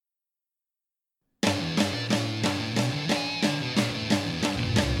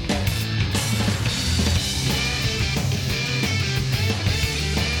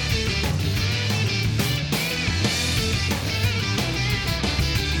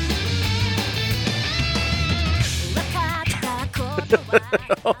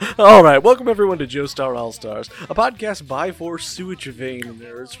All right, welcome everyone to Joe Star All Stars, a podcast by for sewage vein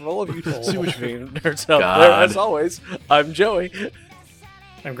nerds. For all of you sewage vein nerds out there, as always, I'm Joey.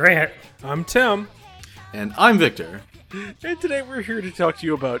 I'm Grant. I'm Tim. And I'm Victor. And today we're here to talk to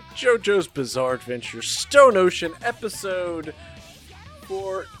you about JoJo's Bizarre Adventure Stone Ocean episode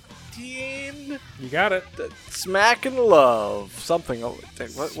 14. You got it. Smack and Love. Something.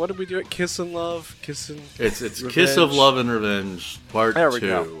 What did we do? Kiss and Love? It's Revenge. Kiss of Love and Revenge, part There we 2.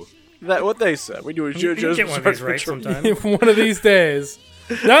 go. That what they said. We do a You JoJo's get one of Bizarre these right Adventure. sometime. One of these days.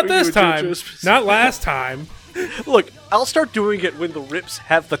 Not We this do time. JoJo's Not last time. Look, I'll start doing it when the rips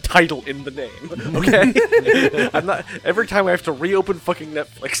have the title in the name, okay? I'm not. Every time I have to reopen fucking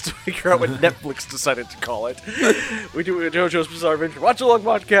Netflix to figure out what Netflix decided to call it. We do a JoJo's Bizarre Adventure watch-along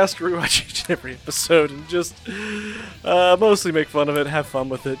podcast, rewatch each and every episode, and just mostly make fun of it, have fun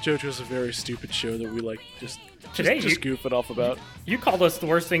with it. JoJo's a very stupid show that we like just goof it off about. You called us the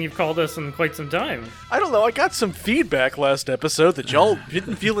worst thing you've called us in quite some time. I don't know, I got some feedback last episode that y'all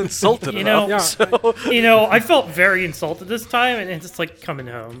didn't feel insulted You know- enough, Yeah. so... I felt very insulted this time, and it's like coming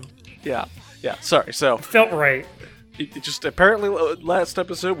home. Yeah, sorry, so... Felt right. It just apparently last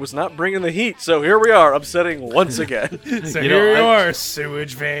episode was not bringing the heat, so here we are, upsetting once again. So You know, here you I- are,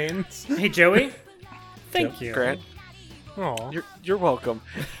 sewage veins. Hey, Joey. Thank you. Grant, Aw. you're welcome.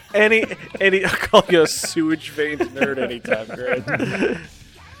 Any, I'll call you a sewage vein nerd anytime, Grant.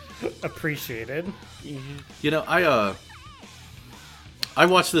 Appreciated. You know, I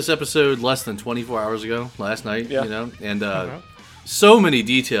watched this episode less than 24 hours ago, last night, Yeah. you know, and so many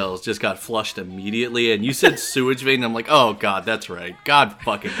details just got flushed immediately, and you said sewage vein, and I'm like, oh god, that's right. God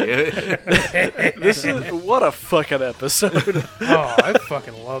fucking damn it. This is what a fucking episode. Oh, I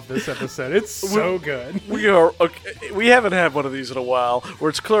fucking love this episode. It's so good. We are okay, we haven't had one of these in a while where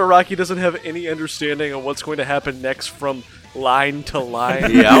it's clear Rocky doesn't have any understanding of what's going to happen next from line to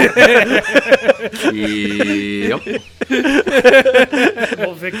line. Yep. Yep.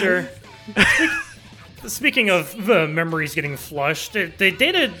 Well, Victor, speaking of the memories getting flushed, they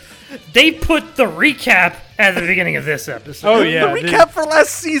put the recap at the beginning of this episode. Oh, yeah. The recap for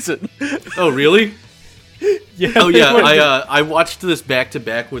last season. Oh, really? Yeah, Oh they yeah, went to- I watched this back to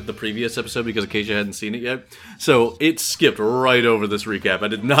back with the previous episode because Acacia hadn't seen it yet, so it skipped right over this recap. I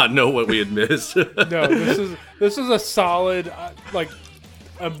did not know what we had missed. No, this is a solid, like,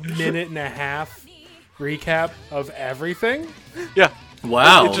 a minute and a half recap of everything. Yeah.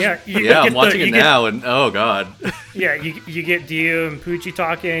 Wow. Yeah, you yeah, get I'm watching the- it you get- now, and oh god. Yeah, you get Dio and Poochie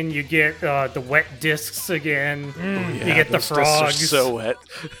talking. You get the wet discs again. You get the Those discs are frogs. so wet.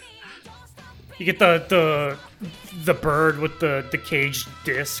 You get the bird with the caged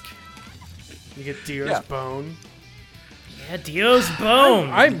disc. You get Dio's Yeah. bone. Yeah, Dio's bone.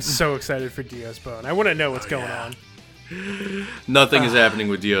 I'm so excited for Dio's bone. I want to know what's going on. Nothing is happening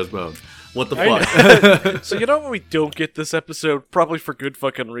with Dio's bone. What the I fuck? So you know what we don't get this episode, probably for good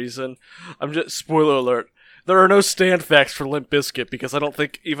fucking reason. I'm just spoiler alert. There are no stand facts for Limp Bizkit because I don't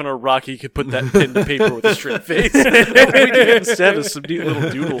think even a Rocky could put that pen to paper with a straight face. What we get instead is some neat little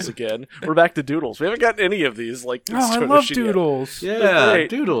doodles again. We're back to doodles. We haven't gotten any of these. Like Oh, I Stone love Ocean yet. doodles. Yeah, great.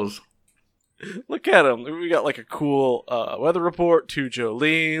 doodles. Look at them. We got like a cool weather report, 2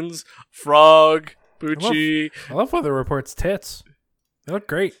 Jolene's, Frog, Poochie. I love Weather Report's tits. They look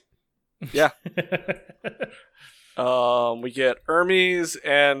great. Yeah. We get Hermes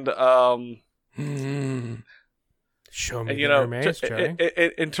and Show me and you the know, Hermes, Joey.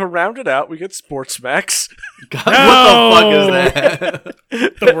 and to round it out, we get Sports Max. God, what the fuck is that?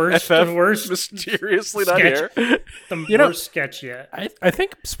 the worst mysteriously not sketch. here. The worst sketch yet. I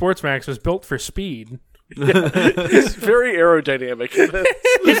think Sportsmax was built for speed. It's very aerodynamic.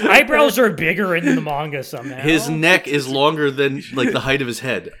 His eyebrows are bigger in the manga somehow. His neck is longer than like the height of his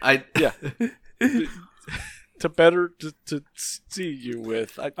head. Yeah. To better to see you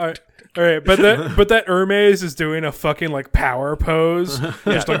with. All right, but that Hermes is doing a fucking like power pose.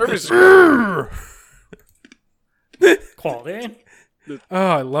 Just like, Quality. Oh,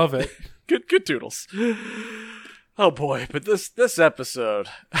 I love it. good doodles. Oh boy, but this episode.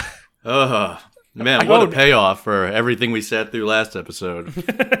 Man, what a payoff for everything we sat through last episode.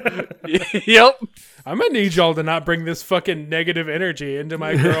 Yep. I'm gonna need y'all to not bring this fucking negative energy into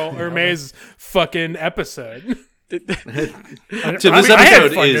my girl Hermes fucking episode. So this I had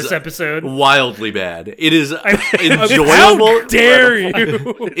episode fun is this episode. wildly bad. It is How enjoyable. dare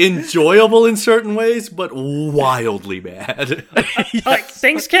you? Enjoyable in certain ways, but wildly bad. Like,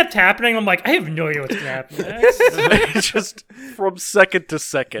 things kept happening. I'm like, I have no idea what's gonna happen next. Just from second to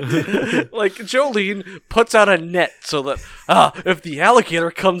second. Like, Jolene puts out a net so that, if the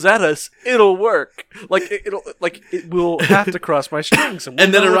alligator comes at us, it'll work. Like, it will have to cross my strings. And,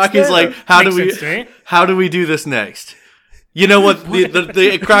 And then Araki's like, how do Makes sense to me. we do this next? You know what?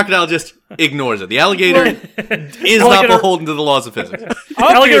 The crocodile just ignores it. The alligator is not Alligator- beholden to the laws of physics.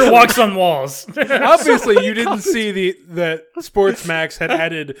 Alligator walks on walls. Obviously, you didn't see that Sports Max had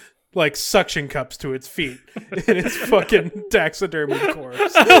added like suction cups to its feet in its fucking taxidermy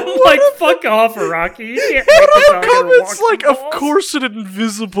corpse. I'm like, fuck off, Rocky. You can't make this alligator comments walk like, on of walls." course an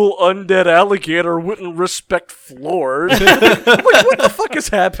invisible undead alligator wouldn't respect floors. Like, what the fuck is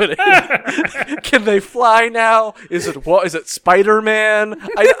happening? Can they fly now? Is it Spider-Man?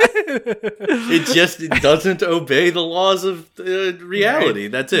 It doesn't obey the laws of reality.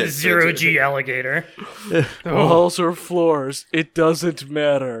 That's it. Zero G alligator. Walls or floors, it doesn't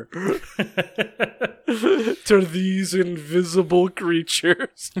matter. To these invisible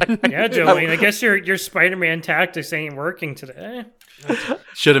creatures. Yeah, Jolene, I guess your Spider-Man tactics ain't working today.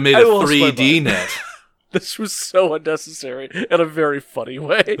 Should have made I a lost my 3D mind. net. This was so unnecessary in a very funny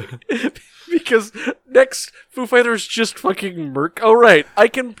way. Because next, Foo Fighters just fucking murk. Oh, right, I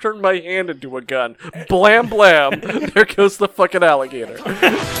can turn my hand into a gun. Blam, blam. There goes the fucking alligator.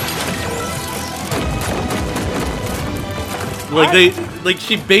 Like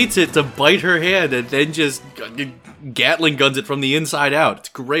she baits it to bite her hand and then just Gatling guns it from the inside out. It's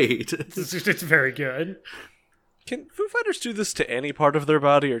great. It's very good. Can Foo Fighters do this to any part of their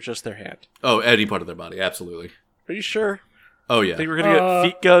body or just their hand? Oh, any part of their body, absolutely. Are you sure? Oh yeah. Think we're gonna get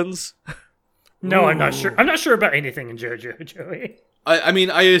feet guns? No, I'm not sure. I'm not sure about anything in JoJo, Joey. I mean,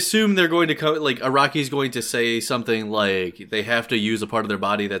 I assume they're going to come, like, Araki's going to say something like they have to use a part of their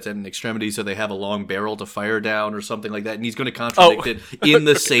body that's at an extremity so they have a long barrel to fire down or something like that, and he's going to contradict it in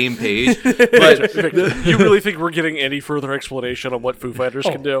the same page. But You really think we're getting any further explanation on what Foo Fighters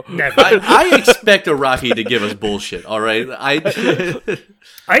can do? Never. I expect Araki to give us bullshit, alright? I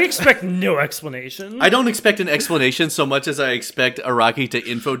expect no explanation. I don't expect an explanation so much as I expect Araki to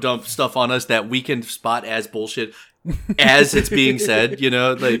info dump stuff on us that we can spot as bullshit as it's being said, you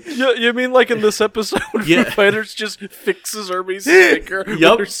know? Like, You mean like in this episode, Yeah. Foo Fighters just fixes Hermes' finger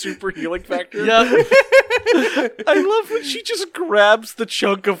Yup. with her super healing factor? yeah. I love when she just grabs the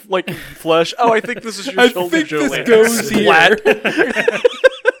chunk of like flesh. Oh, I think this is your I shoulder, think this Jolene. goes here.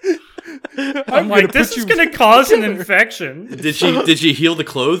 I'm like, this is going to cause an infection. Did she heal the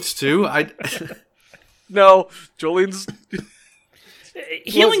clothes too? No, Jolene's.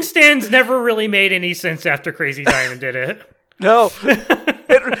 Healing stands never really made any sense after Crazy Diamond did it. No.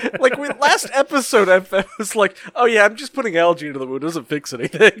 Like, last episode, I was like, oh yeah, I'm just putting algae into the wound. It doesn't fix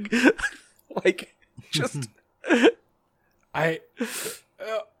anything. Like, just. I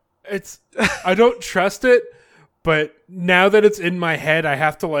don't trust it, but now that it's in my head, I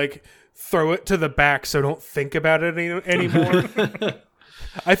have to like throw it to the back so I don't think about it anymore.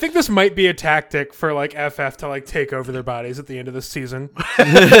 I think this might be a tactic for like FF to like take over their bodies at the end of the season.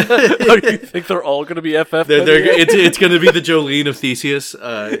 Oh, you think they're all going to be FF? It's going to be the Jolene of Theseus.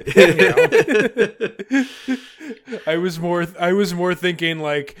 I was more thinking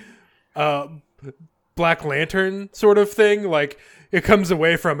like Black Lantern sort of thing, like it comes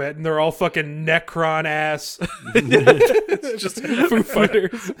away from it and they're all fucking Necron ass. It's just Foo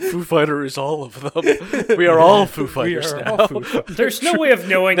Fighters. Foo Fighter is all of them. We are all Foo Fighters We are now. all Foo Fighters. There's no way of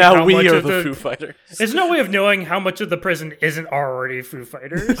knowing Now how we much are of the Foo Fighters. There's no way of knowing how much of the prison isn't already Foo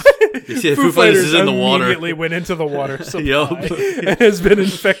Fighters. Yeah, Foo Fighters is in the water. Immediately went into the water supply Yup. and has been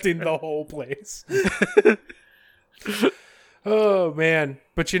infecting the whole place. Oh man!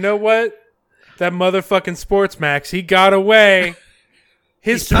 But you know what? That motherfucking Sports Max, he got away.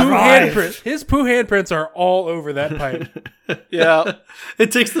 His He poo survived. handprints are all over that pipe. Yeah.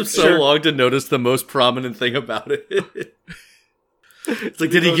 It takes them so Sure. long to notice the most prominent thing about it. It's like,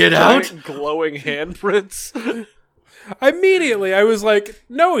 did he Those get out? giant glowing handprints. Immediately, I was like,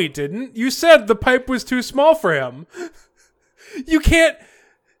 "No, he didn't. You said the pipe was too small for him. You can't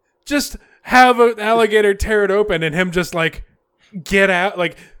just have an alligator tear it open and him just like get out,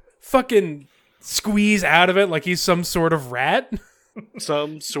 like fucking squeeze out of it like he's some sort of rat."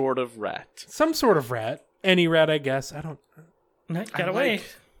 Some sort of rat. Some sort of rat. Any rat, I guess. I don't. Got away.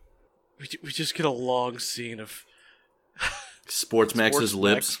 We just get a long scene of Sports Max's Sports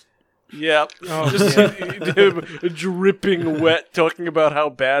lips. Yeah, just him dripping wet, talking about how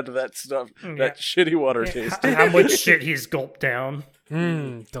bad that stuff, that shitty water tasted. How much shit he's gulped down.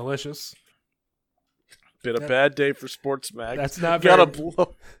 Delicious. Been a bad day for Sports Mag. That's not gotta very...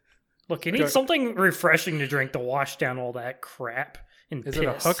 blow. Look, he needs something refreshing to drink to wash down all that crap and Is piss. it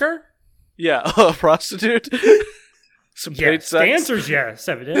a hooker? Yeah, a prostitute. Some paid Yes, the sex. answer's yes,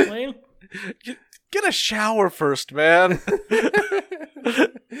 evidently. Get a shower first, man.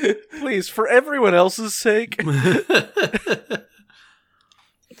 Please, for everyone else's sake.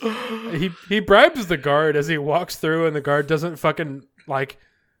 He bribes the guard as he walks through, and the guard doesn't fucking like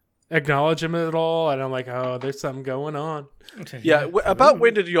acknowledge him at all. And I'm like, oh, there's something going on. Yeah, about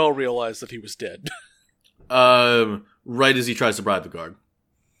when did y'all realize that he was dead? Right as he tries to bribe the guard.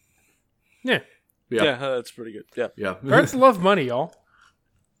 Yeah, Yeah, that's pretty good. Yeah, Yeah. guards love money, y'all.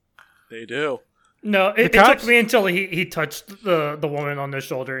 they do. No, it cops- took me until he touched the woman on the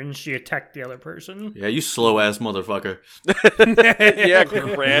shoulder and she attacked the other person. Yeah, you slow ass motherfucker. Yeah,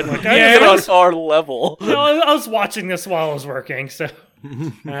 Grant. Yeah, Get it on was- our level. No, I was watching this while I was working, so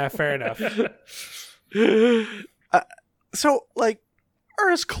Fair enough. So, like,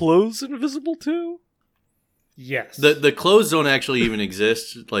 are his clothes invisible too? yes. The clothes don't actually even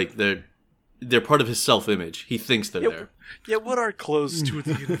exist. Like they're part of his self image. He thinks they're there. Yeah, what are clothes to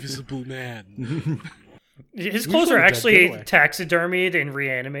the invisible man? His clothes are dead actually giveaway. taxidermied and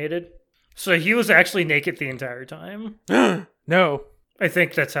reanimated. So he was actually naked the entire time. No. I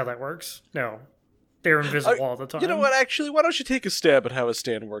think that's how that works. No. They're invisible all the time. You know what? Actually, why don't you take a stab at how his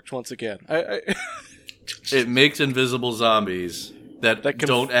stand works once again? It makes invisible zombies that That can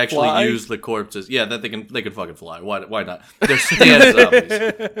don't actually fly? use the corpses. Yeah, that they can fucking fly. Why not? They're stand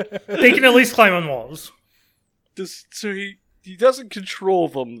zombies. They can at least climb on walls. So he doesn't control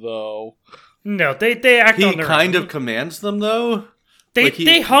them though. No, they act He on their kind own. of commands them though. They like he-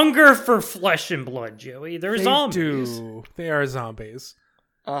 they hunger for flesh and blood, Joey. They're They zombies. do. They are zombies.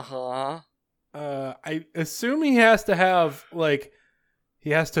 Uh-huh. I assume he has to have, like, he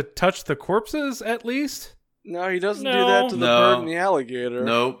has to touch the corpses at least? No, he doesn't do No. that to the No. bird and the alligator.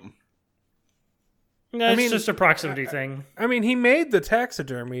 Nope. No, I it's mean, just a proximity thing. I mean, he made the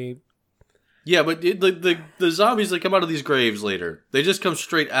taxidermy. Yeah, but the zombies that come out of these graves later, they just come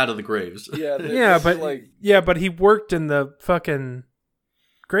straight out of the graves. Yeah, Yeah, but like, but he worked in the fucking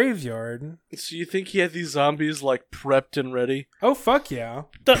graveyard. so you think he had these zombies like prepped and ready, Oh fuck yeah.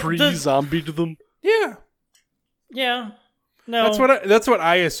 pre-zombied them? Yeah. Yeah. No. That's what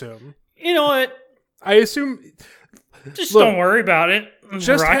I assume. You know what? I assume Just Look, don't worry about it.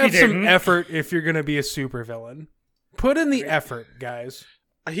 just Rocky have some didn't. effort if you're going to be a supervillain. Put in the effort, guys.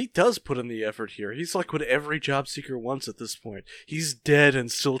 He does put in the effort here. He's like what every job seeker wants at this point. He's dead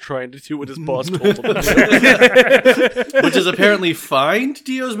and still trying to do what his boss told him to do. Which is apparently find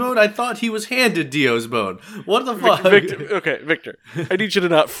Dio's bone. I thought he was handed Dio's bone. What the fuck? Victor, I need you to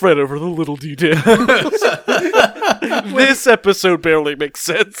not fret over the little details. This episode barely makes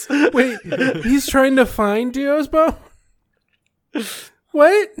sense. Wait, he's trying to find Dio's bone?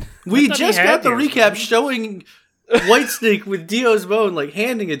 What? We thought he just had got the Dio's recap bone. showing Whitesnake with Dio's bone, like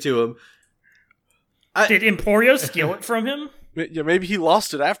handing it to him. Did Emporio steal it from him? Yeah, maybe he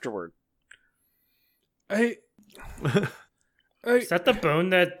lost it afterward. I Is that the bone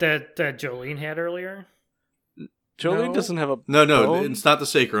that Jolene had earlier? Jolene No. doesn't have a No, bone. it's not the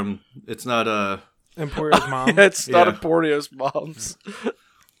sacrum. It's not Emporio's mom. Yeah, it's not Yeah. Emporio's mom's.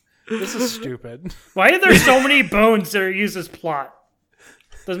 This is stupid. Why are there so many bones that are used as plot?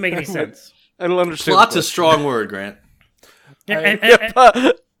 Doesn't make any sense. I don't understand. Plot's the a strong word, Grant. Yeah, I-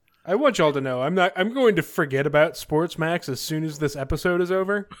 and- I want y'all to know I'm going to forget about Sports Max as soon as this episode is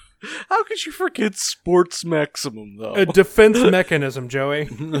over. How could you forget Sports Maximum, though? A defense mechanism, Joey.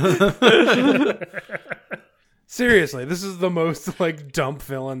 Seriously, this is the most like dump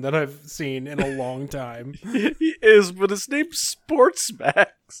villain that I've seen in a long time. He is, but his name's Sports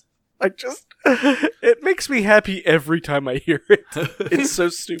Max. It makes me happy every time I hear it. It's so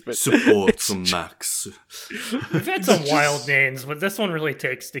stupid. Support Max. We've had some wild names, but this one really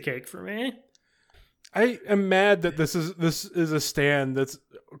takes the cake for me. I am mad that this is a stand that's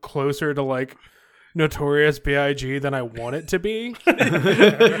closer to like Notorious B.I.G. than I want it to be.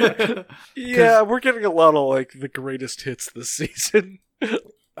 Yeah, we're getting a lot of like the greatest hits this season.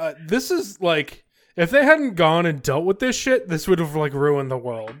 This is like if they hadn't gone and dealt with this shit, this would have like ruined the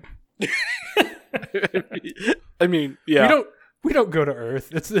world. I mean, yeah. We don't go to Earth.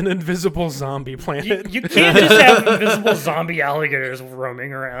 It's an invisible zombie planet. You can't just have invisible zombie alligators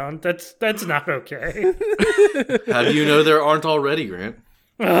roaming around. That's not okay. How do you know there aren't already, Grant?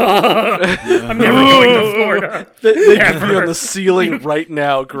 I'm never going to Florida. They could be Ever. on the ceiling right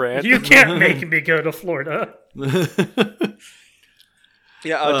now, Grant. You can't make me go to Florida.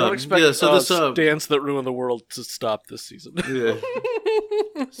 Yeah, don't expect so this, Dance That Ruin the World to stop this season. Yeah.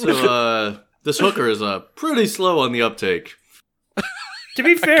 So this hooker is pretty slow on the uptake. To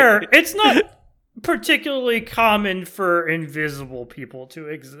be fair, it's not particularly common for invisible people to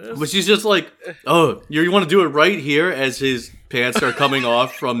exist. But she's just like, oh, you want to do it right here as his pants are coming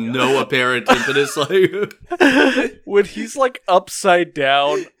off from no apparent impetus. Like, When he's like upside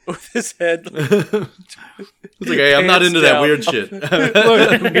down with his head. it's like, hey, I'm not Pants into that down. weird shit.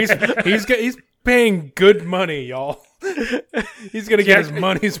 Look, he's paying good money, y'all. He's gonna get his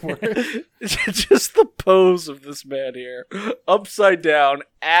money's worth. Just the pose of this man here. Upside down,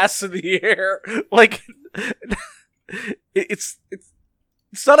 ass in the air. Like, it's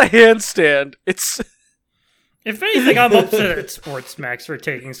not a handstand. It's. If anything, I'm upset at Sports Max for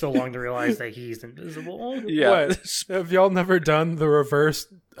taking so long to realize that he's invisible. Yeah. What? Have y'all never done the reverse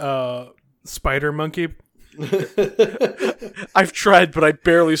spider monkey? I've tried, but I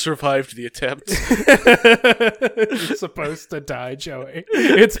barely survived the attempt. You're supposed to die, Joey.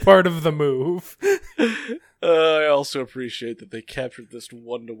 It's part of the move. I also appreciate that they captured this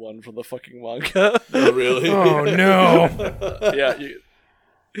 1-to-1 from the fucking manga. Oh, really? Oh no! Yeah,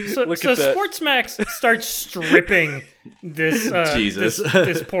 So Look at that. Sports Max starts stripping this Jesus.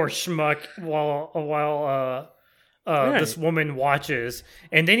 this poor schmuck while this woman watches,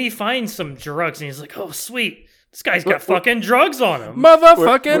 and then he finds some drugs, and he's like, "Oh, sweet, this guy's got fucking drugs on him.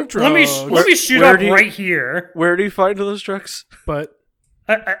 Motherfucking drugs. Let me shoot where up do you- right here." where do you find those drugs? But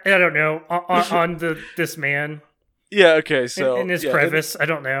I don't know on this man Yeah, okay, so in his yeah, crevice. I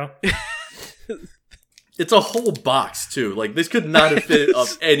don't know. It's a whole box, too. Like, this could not have fit up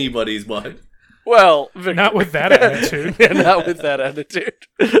anybody's butt. Well, Victor, not with that attitude. yeah, not with that attitude.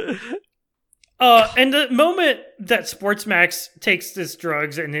 And the moment that Sports Max takes this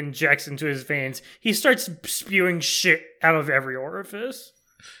drugs and injects into his veins, he starts spewing shit out of every orifice.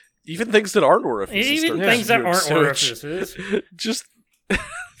 Even things that aren't orifices. Even start things that spewing aren't sewage. orifices. Just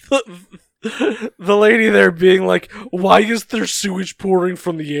the lady there being like, "Why is there sewage pouring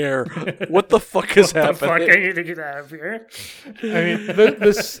from the air? What the fuck is What the fuck? happening?" I need to get out of here. I mean,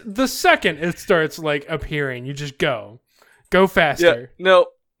 the second it starts like appearing, you just go Yeah, faster. no,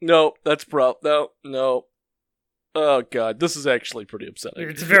 that's no. Oh god, this is actually pretty upsetting.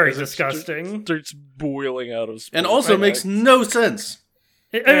 It's very As it disgusting. Starts boiling out of. And also makes no sense.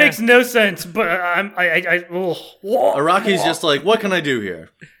 It makes no sense, but Araki's just like, what can I do here?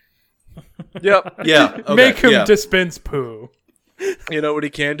 Yep. Yeah. Okay, Make him yeah. dispense poo. You know what he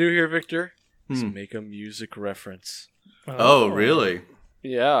can do here, Victor? Is make a music reference. Oh, really?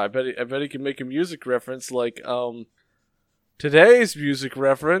 Yeah, I bet he can make a music reference like today's music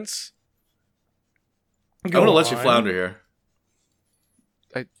reference. I'm going to let you on. flounder here.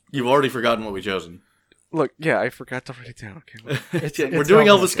 I- You've already forgotten what we've chosen. Look, yeah, I forgot to write it down. Okay. We're doing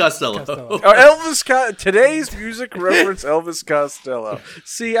Elvis Costello. Today's music reference Elvis Costello.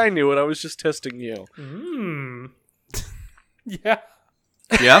 See, I knew it. I was just testing you. Yeah.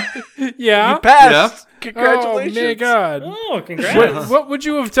 Yeah? Yeah. Passed. Yeah. Congratulations. Oh my god. Oh, congrats. What would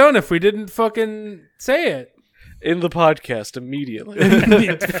you have done if we didn't fucking say it? In the podcast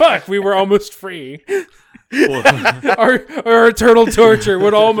immediately. Fuck, we were almost free. our eternal torture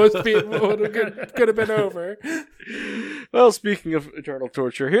would almost be could have been over. Well, speaking of eternal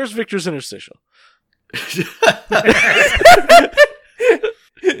torture, here's Victor's interstitial.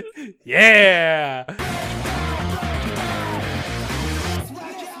 Yeah.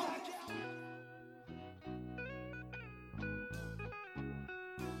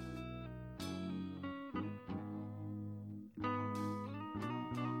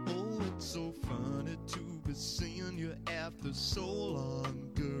 Oh, it's so funny to be seeing you after so long,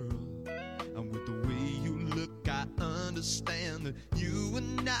 girl. And with the way you look, I understand that you were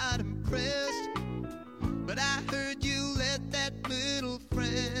not impressed. But I heard you let that little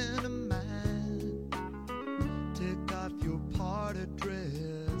friend of mine take off your party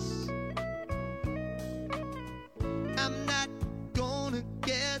dress. I'm not gonna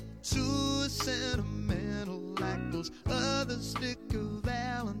get too sentimental like those other sticker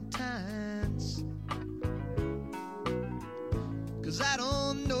Valentines. 'Cause I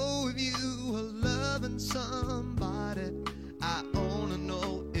don't know if you are loving somebody. I only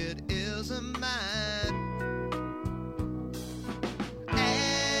know it isn't mine.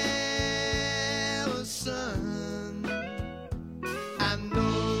 Allison, I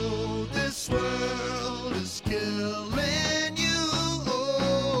know this world is killing you.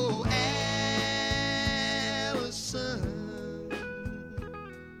 Oh, Allison,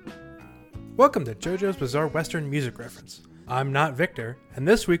 Welcome to JoJo's Bizarre Western Music Reference. I'm not Victor, and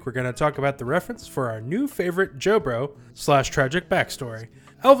this week we're going to talk about the reference for our new favorite JoBro / tragic backstory,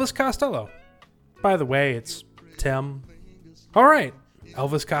 Elvis Costello. By the way, it's Tim. Alright,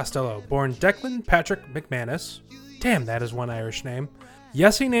 Elvis Costello, born Declan Patrick McManus. Damn, that is one Irish name.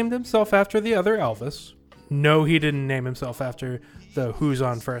 Yes, he named himself after the other Elvis. No, he didn't name himself after the Who's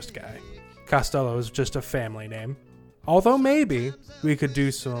On First guy. Costello is just a family name. Although maybe we could do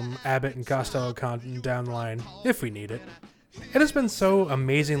some Abbott and Costello content down the line if we need it. It has been so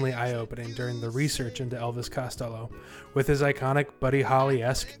amazingly eye-opening during the research into Elvis Costello, with his iconic Buddy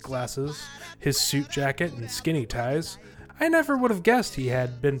Holly-esque glasses, his suit jacket and skinny ties. I never would have guessed he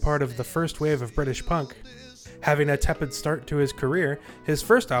had been part of the first wave of British punk. Having a tepid start to his career, his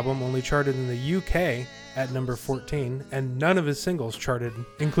first album only charted in the UK at number 14, and none of his singles charted,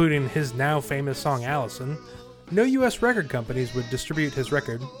 including his now famous song Allison. No US record companies would distribute his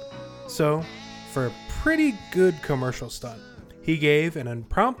record, so, for a pretty good commercial stunt, he gave an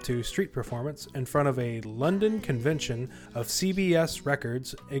impromptu street performance in front of a London convention of CBS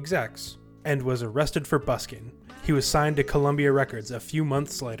Records execs, and was arrested for busking. He was signed to Columbia Records a few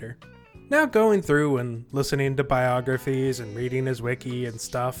months later. Now going through and listening to biographies and reading his wiki and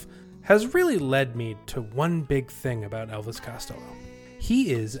stuff has really led me to one big thing about Elvis Costello.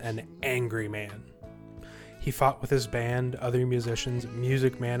 He is an angry man. He fought with his band, other musicians,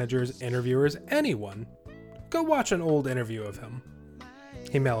 music managers, interviewers, anyone. Go watch an old interview of him.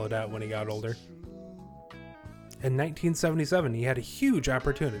 He mellowed out when he got older. In 1977, he had a huge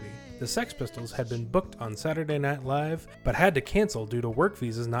opportunity. The Sex Pistols had been booked on Saturday Night Live, but had to cancel due to work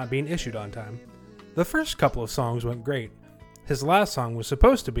visas not being issued on time. The first couple of songs went great. His last song was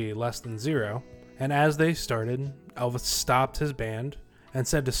supposed to be Less Than Zero, and as they started, Elvis stopped his band and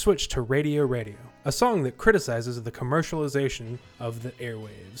said to switch to Radio Radio, a song that criticizes the commercialization of the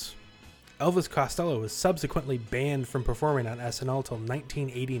airwaves. Elvis Costello was subsequently banned from performing on SNL till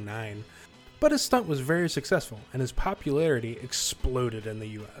 1989, but his stunt was very successful and his popularity exploded in the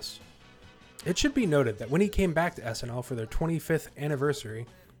US. It should be noted that when he came back to SNL for their 25th anniversary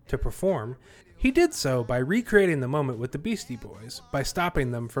to perform, he did so by recreating the moment with the Beastie Boys by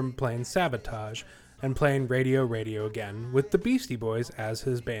stopping them from playing Sabotage and playing Radio Radio again with the Beastie Boys as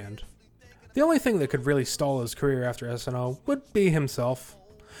his band. The only thing that could really stall his career after SNL would be himself.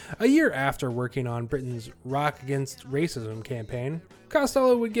 A year after working on Britain's Rock Against Racism campaign,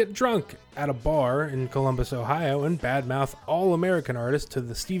 Costello would get drunk at a bar in Columbus, Ohio, and badmouth all American artists to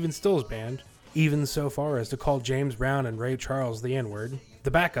the Stephen Stills Band, even so far as to call James Brown and Ray Charles the N-word.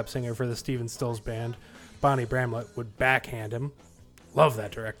 The backup singer for the Stephen Stills Band, Bonnie Bramlett, would backhand him. Love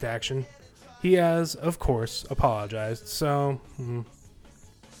that direct action. He has, of course, apologized, so...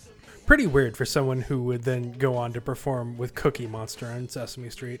 Pretty weird for someone who would then go on to perform with Cookie Monster on Sesame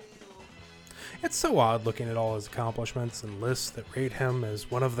Street. It's so odd looking at all his accomplishments and lists that rate him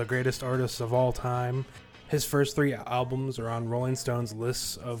as one of the greatest artists of all time. His first 3 albums are on Rolling Stone's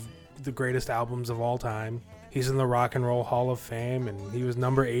lists of the greatest albums of all time. He's in the Rock and Roll Hall of Fame, and he was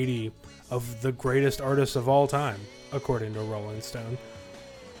number 80 of the greatest artists of all time, according to Rolling Stone.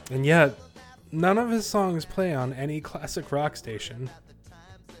 And yet, none of his songs play on any classic rock station.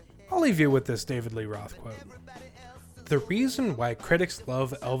 I'll leave you with this David Lee Roth quote. The reason why critics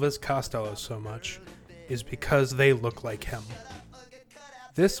love Elvis Costello so much is because they look like him.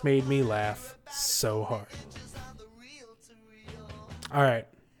 This made me laugh so hard. Alright,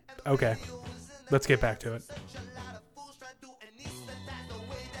 okay, let's get back to it.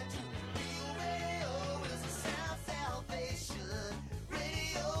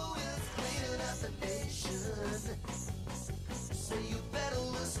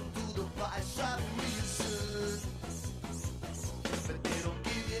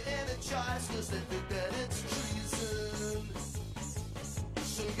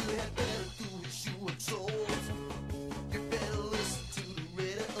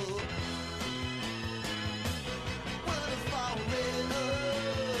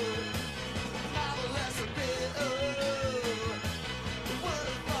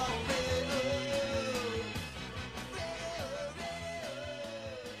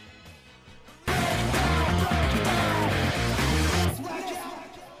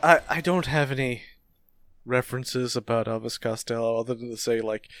 I don't have any references about Elvis Costello other than to say,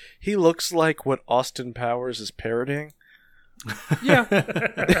 like, he looks like what Austin Powers is parodying. Yeah.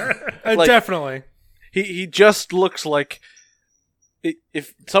 Like, definitely. He just looks like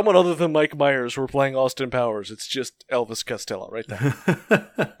if someone other than Mike Myers were playing Austin Powers, it's just Elvis Costello right there.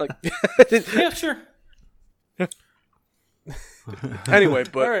 Yeah, sure. Anyway,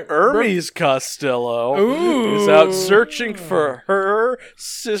 but All right, Hermes Costello Ooh. is out searching for her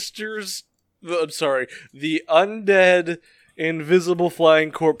sister's I'm sorry, the undead, invisible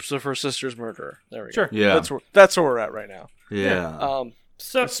flying corpse of her sister's murderer. There we Sure. go. Yeah. That's where we're at right now. Yeah.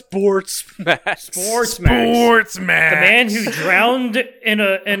 So Sports Max. Sports Max. Sports man. The man who drowned in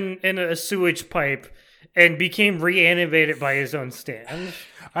a sewage pipe and became reanimated by his own stand.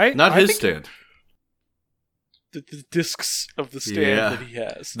 Not his stand. The discs of the stand Yeah. that he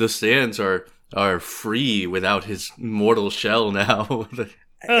has. The stands are free without his mortal shell now.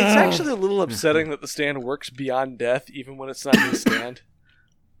 It's actually a little upsetting that the stand works beyond death, even when it's not his stand.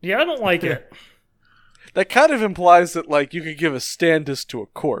 Yeah, I don't like it. That kind of implies that, like, you could give a stand disc to a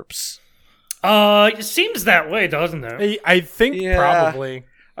corpse. It seems that way, doesn't it? I think Yeah. probably.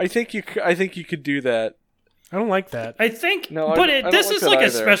 I think you could do that. I don't like that. I think, No, but I don't this like is that like a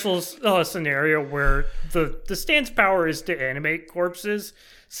either. special scenario where the stand's power is to animate corpses.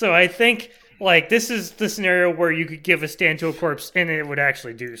 So I think, like, this is the scenario where you could give a stand to a corpse and it would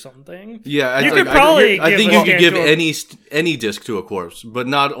actually do something. Yeah, You could probably I give think a you could stand give to a- any disc to a corpse, but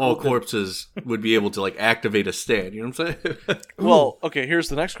not all corpses would be able to like activate a stand. You know what I'm saying? Well, okay, here's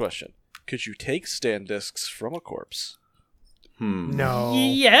the next question. Could you take stand discs from a corpse? No.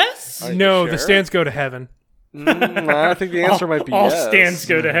 Yes. Are you No, the sure? stands go to heaven. I think the answer might be all yes. stands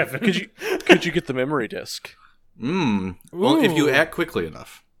go to heaven. Could you get the memory disc? Well, if you Ooh. act quickly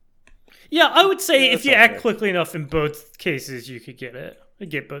enough. Yeah, I would say if that's you act okay. quickly enough in both cases, you could get it.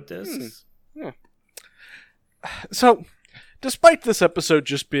 Get both Hmm. discs. So, despite this episode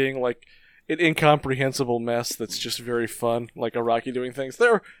just being like an incomprehensible mess that's just very fun, like Araki doing things,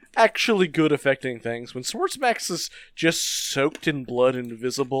 there are actually good affecting things. When Sports Max is just soaked in blood and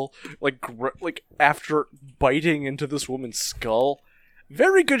invisible, like after biting into this woman's skull,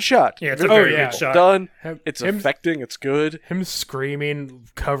 very good shot. Yeah, it's a Very very yeah. good shot. done. Him- It's him- affecting. It's good. Him screaming,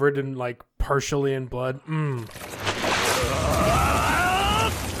 covered in like partially in blood.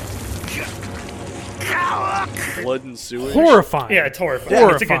 Blood and sewage. Horrifying. Yeah, it's horrifying.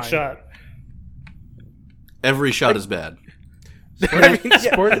 It's a good Horrifying. shot. Every shot is bad.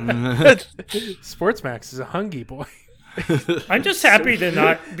 Sports Max is a hungry boy. I'm just happy to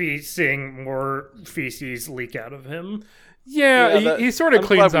not be seeing more feces leak out of him. Yeah, Yeah, he sort of I'm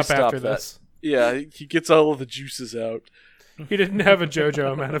cleans glad we up after stopped that. this. Yeah, he gets all of the juices out. He didn't have a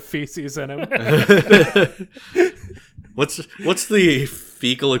JoJo amount of feces in him. What's the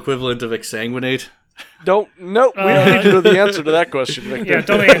fecal equivalent of exsanguinate? We don't need to know the answer to that question, Victor. Yeah,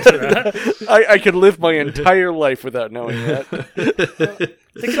 don't answer that. I could live my entire life without knowing that.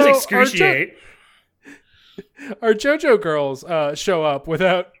 I think So, it's excruciate. Our JoJo girls show up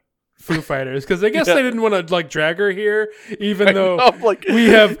without Foo Fighters because I guess they didn't want to like drag her here, even though I'm like, we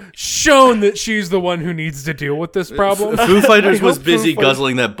have shown that she's the one who needs to deal with this problem. Foo Fighters I was hope busy Foo Fighters-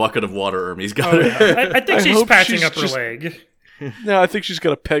 guzzling that bucket of water Hermes got her. I think I she's hope patching she's up her just- leg. no, I think she's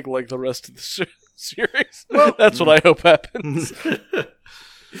gonna peg like the rest of the series. That's what I hope happens.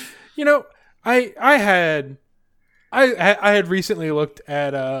 You know, I had recently looked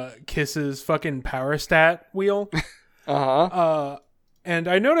at Kiss's fucking power stat wheel. Uh-huh. And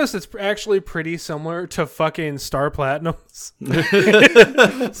I noticed it's actually pretty similar to fucking Star Platinum's.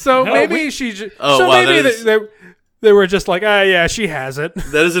 So maybe she just. Oh, so wow, maybe that is- they were just like, yeah, she has it.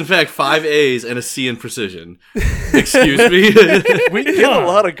 That is in fact 5 A's and a C in precision. Excuse me. We get a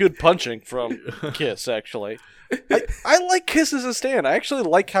lot of good punching from Kiss, actually. I like Kiss as a stand. I actually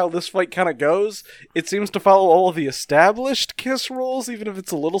like how this fight kind of goes. It seems to follow all of the established Kiss rules, even if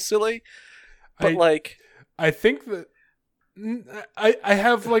it's a little silly. But, I think that I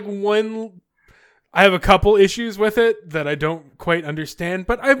have like I have a couple issues with it that I don't quite understand,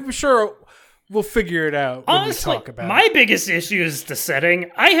 but I'm sure we'll figure it out when Honestly, we talk about my it. biggest issue is the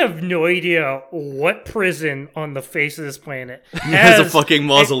setting. I have no idea what prison on the face of this planet Has a fucking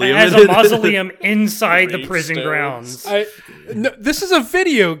mausoleum has in a it. mausoleum inside the prison Gravestones. grounds. No, this is a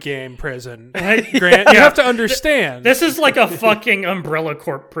video game prison, Grant. You Yeah. have to understand. This is like a fucking Umbrella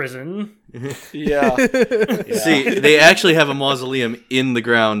Corp prison. yeah. See, they actually have a mausoleum in the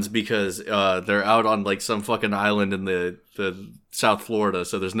grounds because they're out on like some fucking island in the South Florida,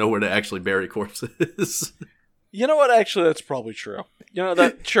 so there's nowhere to actually bury corpses. You know what? Actually, that's probably true. You know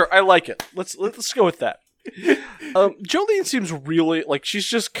that? Sure, I like it. Let's go with that. Jolene seems really like she's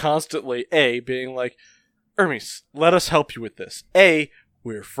just constantly being like, Hermes, let us help you with this.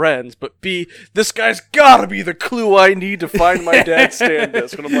 We're friends, but B, this guy's gotta be the clue I need to find my dad's stand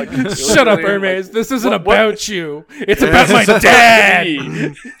disc. And I'm like, Shut up, Jolene, Hermes. like, This isn't what- about you. It's about my about dad.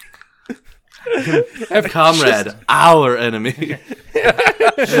 me. Comrade, our enemy. Shut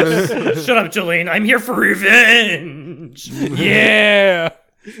up, Jolene. I'm here for revenge. Yeah.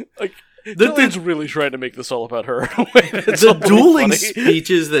 Like, Jolene's really trying to make this all about her. It's The really dueling funny.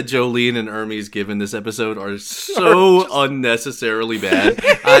 speeches that Jolene and Hermes give in this episode are so unnecessarily bad.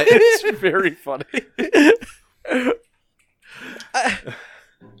 It's very funny.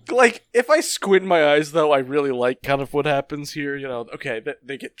 Like, if I squint my eyes, though, I really like kind of what happens here. You know, okay,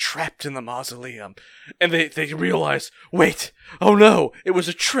 they get trapped in the mausoleum, and they realize, wait, oh no, it was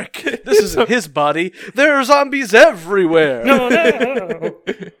a trick. This isn't his body. There are zombies everywhere. No.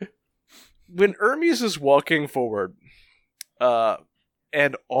 When Hermes is walking forward,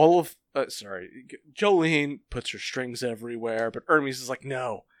 and all of Jolene puts her strings everywhere, but Hermes is like,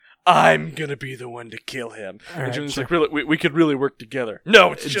 no, I'm gonna be the one to kill him. And Jolene's like, really, we could really work together.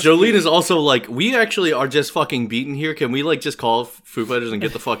 No, it's just Jolene me. is also like, we actually are just fucking beaten here. Can we like just call Foo Fighters and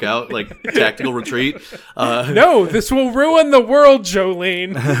get the fuck out? Like tactical retreat. No, this will ruin the world,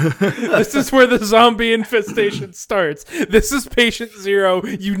 Jolene. This is where the zombie infestation starts. This is patient 0.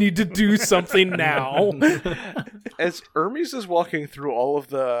 You need to do something now. As Hermes is walking through all of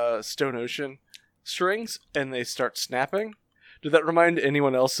the Stone Ocean strings and they start snapping. Did that remind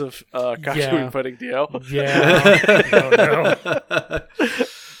anyone else of Kakyoin fighting Dio? Yeah. No.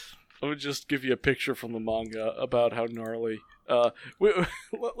 Let me just give you a picture from the manga about how gnarly. Let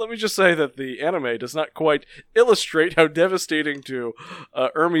me just say that the anime does not quite illustrate how devastating to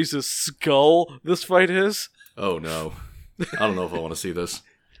Hermes' skull this fight is. Oh no. I don't know if I want to see this.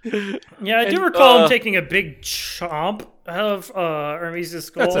 Yeah, I do recall him taking a big chomp of Hermes'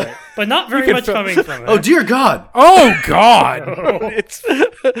 skull, That's it. but not very much coming from it. Oh dear God. Oh, God. It's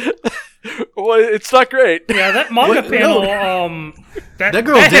well, it's not great. Yeah, that manga What? panel, No. that That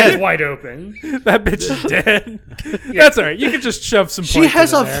girl's head dead. is wide open. That bitch is dead. That's all right. You can just shove some She points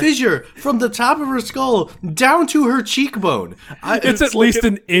has in a there. fissure from the top of her skull down to her cheekbone. It's at least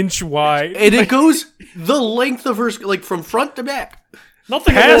an inch wide. and it goes the length of her, like from front to back.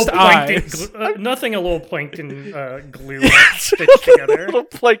 Nothing Past a little plankton, eyes. nothing a little plankton glue stitched together. Little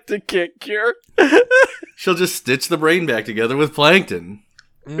plankton can't cure. She'll just stitch the brain back together with plankton.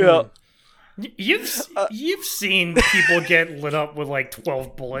 Yeah. You've seen people get lit up with like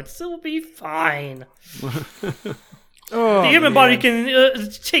 12 bullets. It'll be fine. Oh, The human man. body can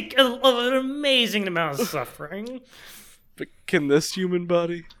take an amazing amount of suffering. But can this human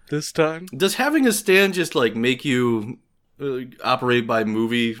body this time? Does having a stand just like make you operate by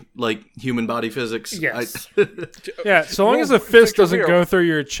movie like human body physics? Yes. Yeah, so long Well, as the fist Victor, doesn't we are- go through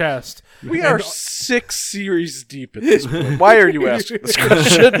your chest. We are 6 series deep at this point. Why are you asking this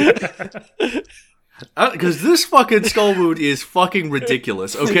question? Because this fucking skull wound is fucking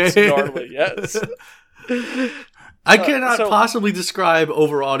ridiculous. Okay, It's gnarly, yes. I cannot so- possibly describe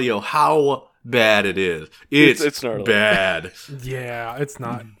over audio how bad it is. It's gnarly. bad. Yeah, it's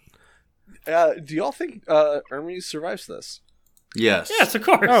not. Do y'all think Hermes survives this? Yes. Yes, of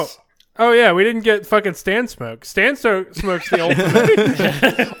course. Oh yeah, we didn't get fucking Stan Smoke. Stan Smoke's the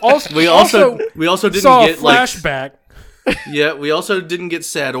ultimate. We also didn't saw a get like flashback. we also didn't get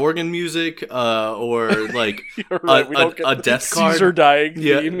sad organ music or like Right, we don't get a the death Caesar card. dying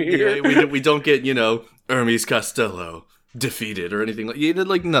theme here. We don't get Hermes Costello defeated or anything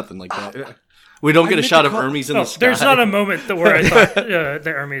like nothing like that. We don't get a shot of Hermes in the sky. There's not a moment where I thought that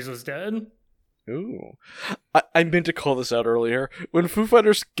Hermes was dead. Ooh. I meant to call this out earlier. When Foo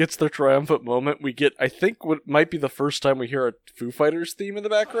Fighters gets their triumphant moment, we get, I think, what might be the first time we hear a Foo Fighters theme in the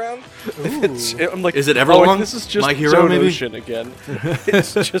background. I'm like, Is it Everlong? This is just My Hero, Stone maybe? Ocean again.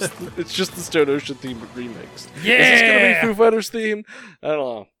 it's just the Stone Ocean theme remixed. Yeah. Is this gonna be Foo Fighters theme? I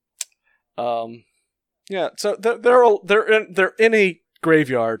don't know. Yeah. So they're in a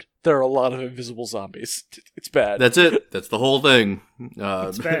graveyard. There are a lot of invisible zombies. It's bad. That's it. That's the whole thing.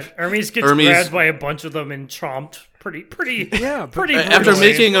 It's bad. Hermes gets Hermes- grabbed by a bunch of them and chomped. Pretty. Yeah, but- pretty. After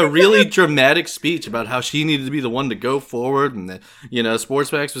brutally. making a really dramatic speech about how she needed to be the one to go forward, and that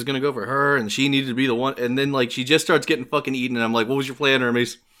Sportsmax was going to go for her, and she needed to be the one, and then like she just starts getting fucking eaten, and I'm like, what was your plan,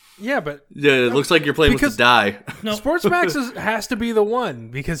 Hermes? Yeah, but Yeah, it looks like your plan was Because- to die. No. Sportsmax has to be the one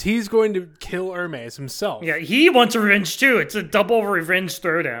because he's going to kill Hermes himself. Yeah, he wants revenge too. It's a double revenge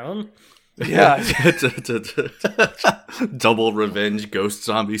throwdown. yeah. It's a double revenge ghost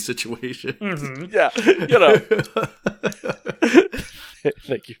zombie situation. Yeah.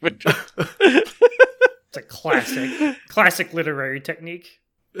 Thank you, Victor. It's a classic literary technique.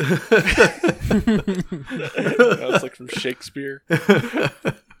 It's like from Shakespeare.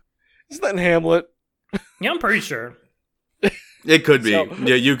 Isn't that in Hamlet? Yeah, I'm pretty sure. It could be. So-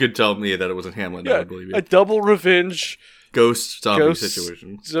 Yeah, you could tell me that it was in Hamlet. I Yeah, would believe a you. double revenge ghost zombie Ghost-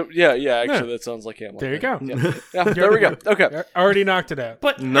 situation. So, yeah, actually, that sounds like Hamlet. There you go. Yeah, there we go. Okay. Already knocked it out.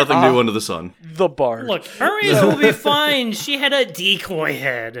 But Nothing new under the sun. The Bard. look, Hermes will be fine. She had a decoy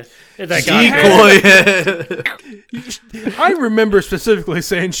head that got her. Decoy. I remember specifically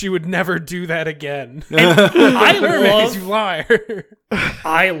saying she would never do that again. I Hermes, you love, liar.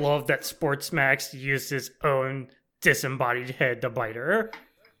 I love that Sports Max used his own disembodied head to bite her.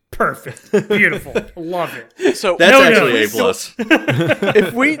 Perfect, beautiful, love it. So That's No, actually no. A plus.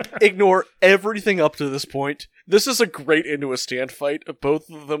 if we ignore everything up to this point, this is a great into a stand fight of both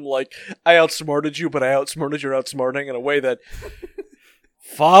of them. Like, I outsmarted you, but I outsmarted your outsmarting in a way that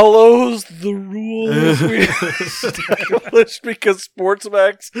follows the rules we established, because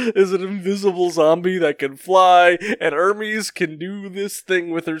Sportsmax is an invisible zombie that can fly, and Hermes can do this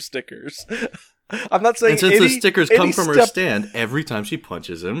thing with her stickers. I'm not saying And since any, the stickers any come from her step- stand, every time she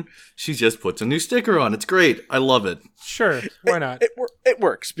punches him, she just puts a new sticker on. It's great. I love it. Sure, why not? It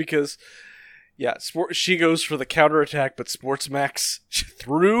works because, yeah, she goes for the counterattack, but Sportsmax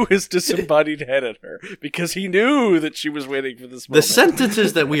threw his disembodied head at her because he knew that she was waiting for this The moment.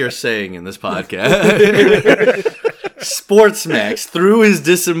 sentences that we are saying in this podcast. Sportsmax threw his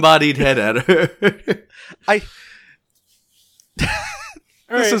disembodied head at her.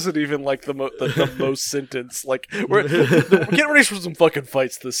 This isn't even like the most sentence. Like, we're getting ready for some fucking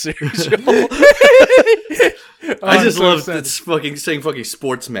fights this series, y'all. I just love 100%. that's fucking saying fucking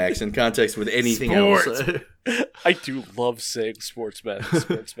Sportsmax in context with anything else. I do love saying Sportsmax.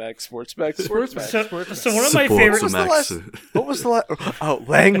 So one of my favorite. What was the last? Oh,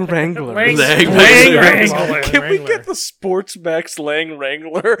 Lang Wrangler. Lang Wrangler. Can we get the Sportsmax Lang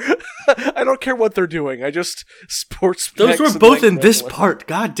Wrangler? I don't care what they're doing. I just Sportsmax. Those were and both Lang in this Wrangler. part.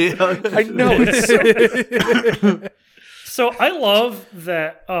 God damn. I know. It's so So I love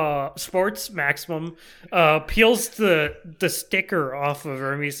that Sports Maximum peels the sticker off of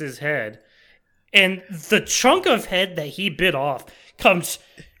Hermes' head, and the chunk of head that he bit off comes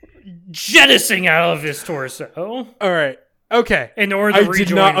jettisoning out of his torso All right. Okay. in order I to did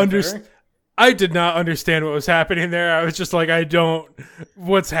rejoin not with understand. her. I did not understand what was happening there. I was just like,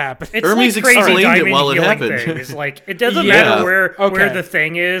 what's happening? It's Hermes like crazy explained it diamond while it healing happened. thing. It's like it doesn't Yeah. matter where Okay. the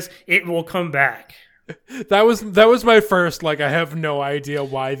thing is, it will come back. That was my first, like, I have no idea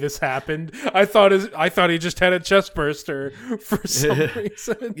why this happened. I thought he just had a chest burster for some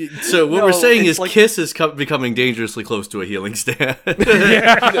reason. So what No, we're saying it's is like- Kiss is becoming dangerously close to a healing stand.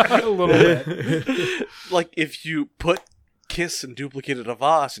 Yeah, a little bit. like if you put Kiss and duplicated a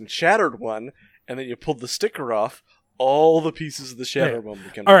vase and shattered one, and then you pulled the sticker off, all the pieces of the shattered one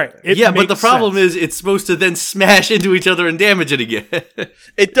become. All right. there. It yeah, but the makes problem sense. is it's supposed to then smash into each other and damage it again.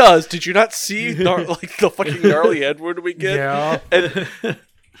 It does. Did you not see like the fucking gnarly Edward we get? Yeah. And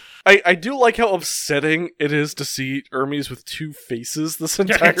I do like how upsetting it is to see Hermes with two faces this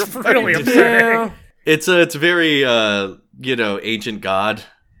entire It's fight. really upsetting. Yeah. It's very ancient god,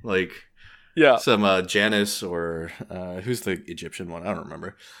 like Yeah. some Janus or who's the Egyptian one? I don't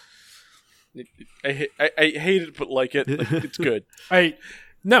remember. I hate it, but like it. Like, it's good. I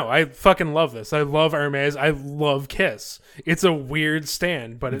fucking love this. I love Hermes. I love Kiss. It's a weird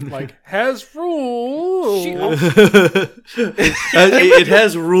stand, but it like has rules. It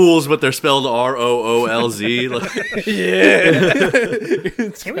has rules, but they're spelled ROOLZ.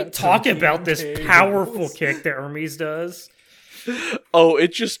 Can we talk about this powerful kick that Hermes does? Oh,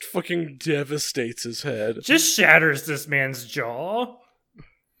 it just fucking devastates his head. Just shatters this man's jaw.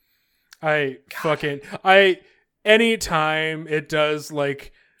 Anytime it does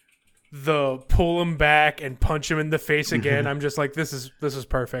like the pull him back and punch him in the face again, I'm just like, this is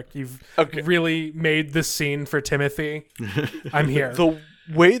perfect. You've really made this scene for Timothy. I'm here. The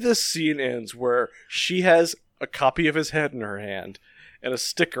way this scene ends, where she has a copy of his head in her hand and a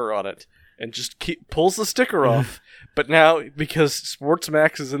sticker on it, and just pulls the sticker off, but now, because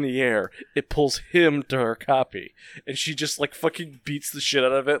Sportsmax is in the air, it pulls him to her copy, and she just, like, fucking beats the shit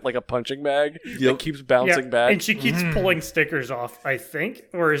out of it like a punching bag, and keeps bouncing back. And she keeps pulling stickers off, I think.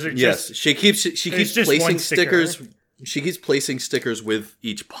 Or is it Yes, just... she keeps just placing one sticker. stickers. She keeps placing stickers with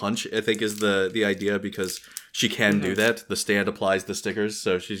each punch. I think is the idea, because she can do that. The stand applies the stickers,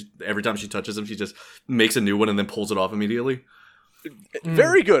 so every time she touches them, she just makes a new one and then pulls it off immediately.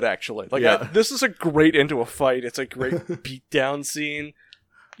 Very good, actually. Like, Yeah. this is a great into a fight. It's a great beatdown scene.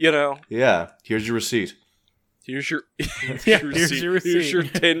 You know, Yeah, here's your receipt. here's your here's your receipt. Here's your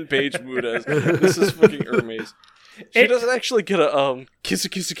 10-page Mudas. This is fucking Hermes. She doesn't actually get a kiss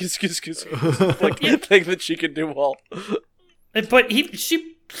like thing that she can do all. But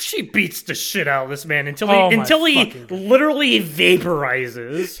she She beats the shit out of this man until Oh he my fucking God. literally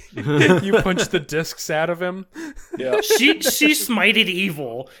vaporizes. You punch the discs out of him. Yeah. She smited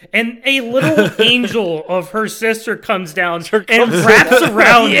evil, and a little angel of her sister comes down and wraps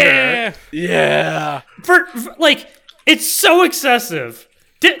around her. Yeah. For like, it's so excessive.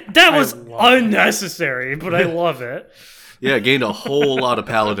 That was love it. unnecessary, but I love it. Yeah, gained a whole lot of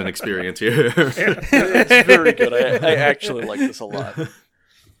paladin experience here. It's very good. I actually like this a lot.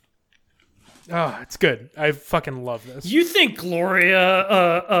 Oh, it's good. I fucking love this. You think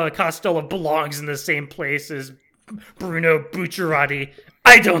Gloria Costello belongs in the same place as Bruno Bucciarati?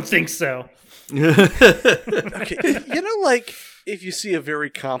 I don't think so. Okay, like if you see a very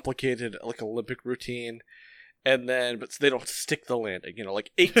complicated like Olympic routine, and then but they don't stick the landing,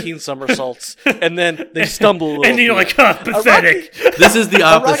 like 18 somersaults, and then they stumble a little. And you're bit. like, pathetic. This is the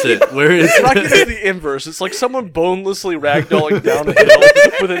opposite, where it's Rocket is the inverse. It's like someone bonelessly ragdolling down a hill,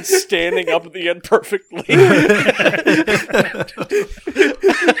 but then standing up at the end perfectly.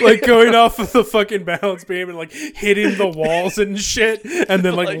 Like going off of the fucking balance beam and like hitting the walls and shit, and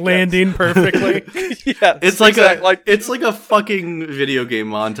then like landing perfectly. Yeah, It's like exact- it's like a fucking video game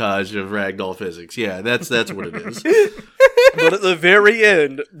montage of ragdoll physics. Yeah, that's what it is. But at the very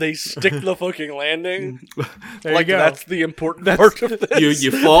end, they stick the fucking landing. There Like you go. that's the important part of this.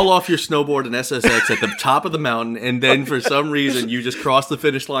 You fall off your snowboard in SSX at the top of the mountain, and then for some reason you just cross the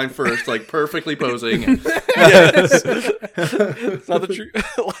finish line first, like perfectly posing. Yes. It's not the truth.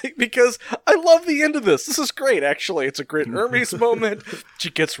 Like, because I love the end of this. This is great, actually. It's a great Hermes moment. She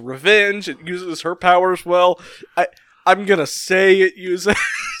gets revenge. It uses her powers well. I'm gonna say it uses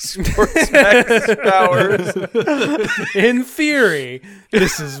Sports Max's powers. In theory,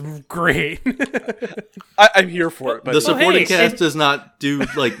 this is great. I'm here for it. But The supporting hey, cast and- does not do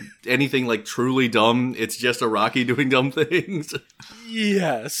like anything like truly dumb. It's just a Rocky doing dumb things.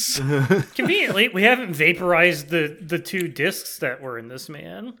 yes. Conveniently, we haven't vaporized the two discs that were in this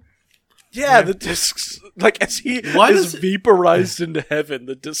man. Yeah, the discs, like as he Why is does- vaporized into heaven,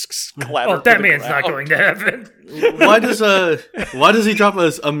 the discs clatter. Oh, to that the man's not ground. going to heaven. Why does he drop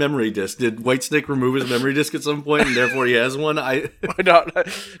a memory disc? Did Whitesnake remove his memory disc at some point, and therefore he has one? Why not?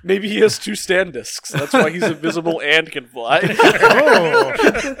 Maybe he has two stand discs. That's why he's invisible and can fly.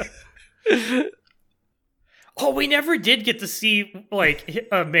 Oh, we never did get to see like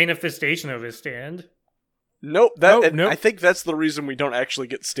a manifestation of his stand. Nope. Nope. I think that's the reason we don't actually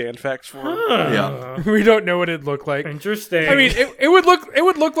get stand facts for him. Yeah. We don't know what it'd look like. Interesting. I mean, it would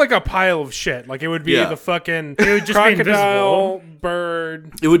look like a pile of shit. Like it would be Yeah. the fucking would just be crocodile, invisible.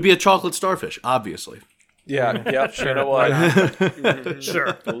 bird. It would be a chocolate starfish, obviously. Yeah, sure. You know what?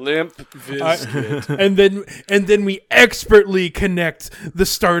 sure. Limp Bizkit. and then we expertly connect the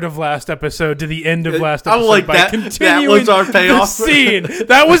start of last episode to the end of last I episode like by that. continuing That was our payoff. the scene.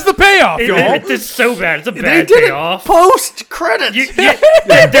 That was the payoff, y'all. It's so bad. It's a They bad did payoff. it post credits.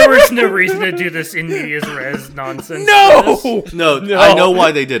 There was no reason to do this in medias res nonsense. No. No, I know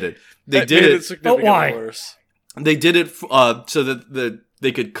why they did it. They That did made it. significantly why? worse. They did it so that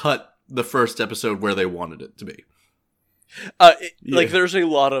they could cut the first episode where they wanted it to be. Like, there's a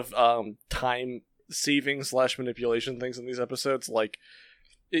lot of time saving / manipulation things in these episodes. Like,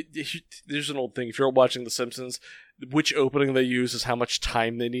 there's an old thing. If you're watching The Simpsons, which opening they use is how much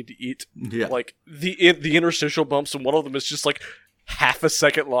time they need to eat. Yeah. Like, the interstitial bumps, and one of them is just like half a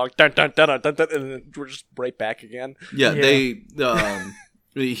second long, dun, dun, dun, dun, dun, dun, and then we're just right back again. Yeah, they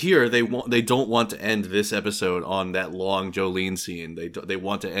here they don't want to end this episode on that long Jolene scene. They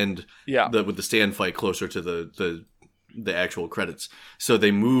want to end with the stand fight closer to the actual credits. So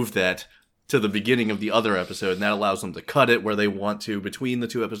they move that to the beginning of the other episode, and that allows them to cut it where they want to between the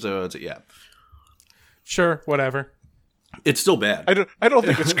two episodes. Yeah, Sure, whatever. it's still bad. I don't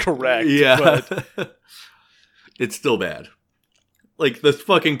think it's correct. Yeah, but it's still bad. Like the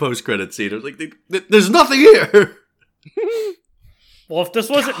fucking post credit scene. It's like there's nothing here. Well, if this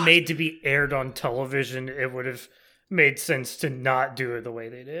wasn't made to be aired on television, it would have made sense to not do it the way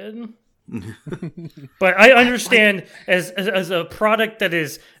they did. But I understand as a product that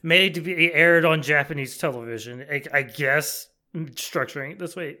is made to be aired on Japanese television, I guess structuring it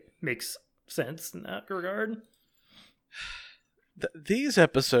this way makes sense in that regard. these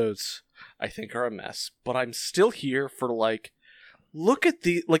episodes, I think, are a mess. But I'm still here for like, look at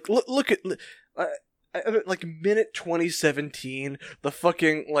the look at. Like minute 2017, the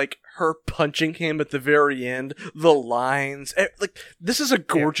fucking like her punching him at the very end, the lines, like this is a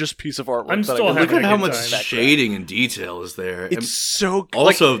gorgeous piece of artwork. I'm that still I having Look at a how good much time. shading and detail is there. It's so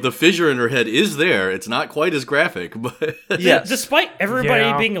Also, the fissure in her head is there. It's not quite as graphic, but yes. Despite everybody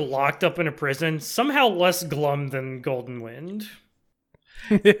Yeah. being locked up in a prison, somehow less glum than Golden Wind.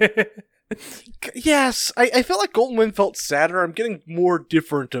 Yes, I felt like Golden Wind felt sadder. I'm getting more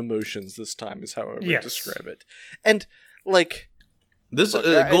different emotions this time, is how I would Yes. describe it. And, like... This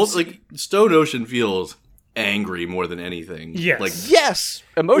Look, Stone Ocean feels angry more than anything. Yes. Like, Yes!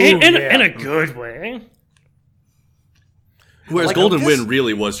 Emotion. In a good way. whereas Like, Golden this- Wind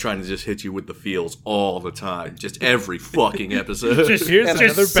really was trying to just hit you with the feels all the time, just every fucking episode. Just, Here's just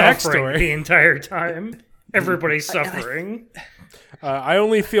another suffering backstory. the entire time. Everybody's suffering. I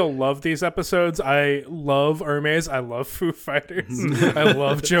only feel love these episodes. I love Hermes. I love Foo Fighters. I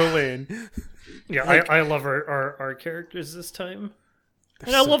love Jolene. Yeah, I love our characters this time.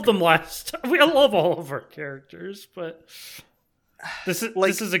 And I love them last time. I love all of our characters, but this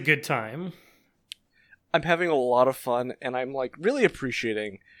is a good time. I'm having a lot of fun, and I'm, like, really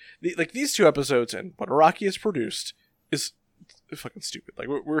appreciating... these 2 episodes and what Araki has produced is fucking stupid. Like,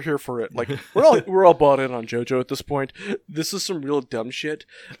 we're here for it. Like, we're all bought in on JoJo at this point. This is some real dumb shit.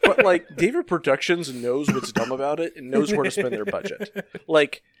 But, like, David Productions knows what's dumb about it and knows where to spend their budget.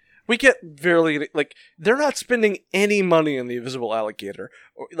 Like... We get barely, like, they're not spending any money on the Invisible Alligator.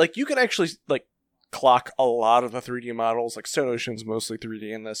 Like, you can actually, like, clock a lot of the 3D models. Like, Stone Ocean's mostly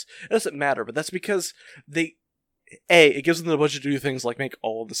 3D in this. It doesn't matter, but that's because it gives them the budget to do things like make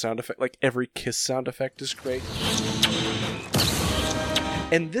all of the sound effect, like, every kiss sound effect is great.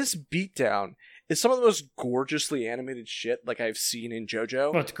 And this beatdown is some of the most gorgeously animated shit, like, I've seen in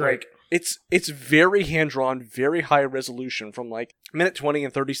JoJo. Oh, it's great. Like, it's very hand-drawn, very high resolution from, like, minute 20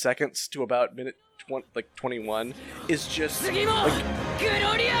 and 30 seconds to about minute 21 is just, like, グ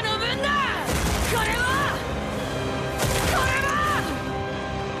ロリアの分だ。これはこれはこ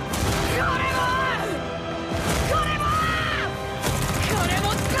れはこれはこれもこれ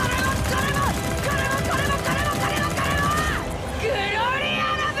もこれもこれもこれもこれもこれもこれもグロリ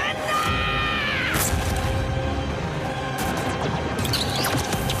アの分だ。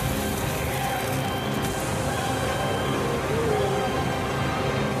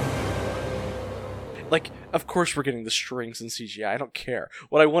 like, of course we're getting the strings and CGI. I don't care.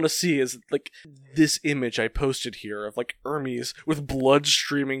 What I want to see is, like, this image I posted here of, like, Hermes with blood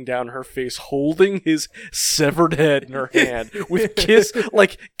streaming down her face, holding his severed head in her hand, with Kiss.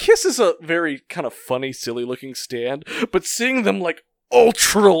 Like, Kiss is a very kind of funny, silly-looking stand, but seeing them, like,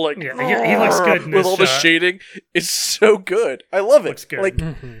 ultra, like, Yeah, he looks good in with this all the shot. shading, is so good. I love it. Looks good. Like,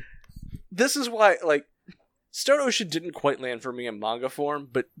 this is why, like, Stone Ocean didn't quite land for me in manga form,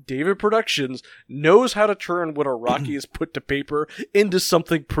 but David Productions knows how to turn what Araki has put to paper into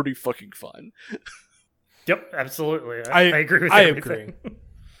something pretty fucking fun. Yep, absolutely. I agree with I everything. agree.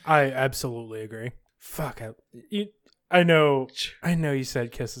 I absolutely agree. Fuck, I know you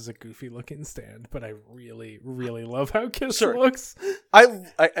said Kiss is a goofy looking stand, but I really, really love how Kiss Sir, looks.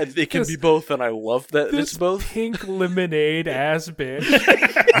 It can be both, and I love that This it's both. pink lemonade ass bitch.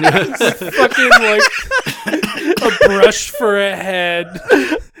 Fucking like a brush for a head.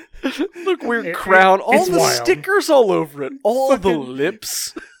 Look, weird crown, all it's the wild. stickers all over it, all the Fucking-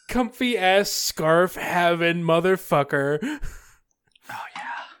 lips. Comfy ass scarf having motherfucker. Oh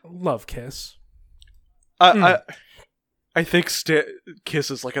yeah. Love Kiss. I think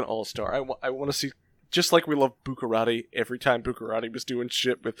Kiss is like an all-star. I want to see, just like we love Bukarati every time Bukarati was doing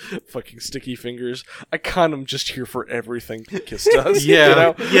shit with fucking sticky fingers, I kind of just here for everything Kiss does. Yeah, you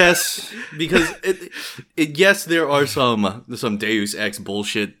know? yes, because yes, there are some Deus Ex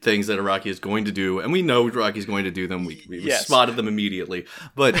bullshit things that Araki is going to do, and we know Araki's going to do them. We Yes. spotted them immediately,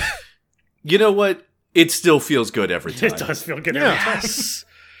 but you know what? It still feels good every time. It does feel good every time. Yes.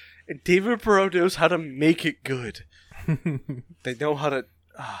 And David Perot knows how to make it good. They know how to.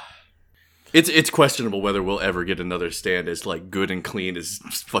 It's questionable whether we'll ever get another stand as like good and clean as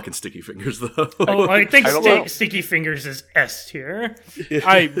fucking Sticky Fingers, though. Oh, I think I don't know. Sticky Fingers is S tier.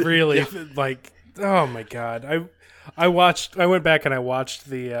 I really like. Oh my god! I went back and I watched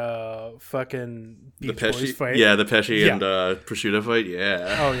the fucking the Beach Boys Pesci, fight. yeah, the Pesci Yeah. and Prosciutto fight,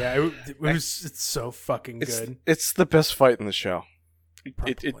 yeah. Oh yeah, it's so fucking good. It's the best fight in the show.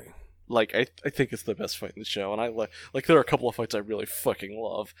 Probably. Like, I think it's the best fight in the show, and I like there are a couple of fights I really fucking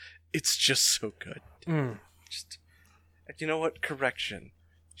love. It's just so good. Just, and you know what? Correction.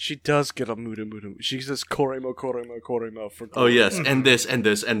 She does get a muda. She says koremo for Oh yes, and this, and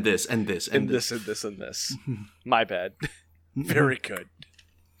this, and this, and this, and this and this and this. My bad. Very good.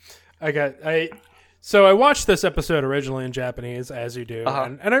 So I watched this episode originally in Japanese, as you do,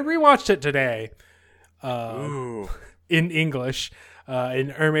 and I rewatched it today Ooh. in English.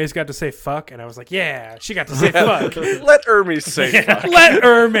 And Hermes got to say fuck, and I was like, yeah, she got to say fuck. Let Hermes say fuck. Let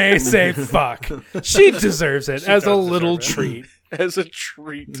Hermes say fuck. She deserves it as a little treat. as a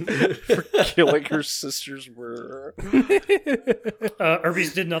treat for killing her sister's murderer.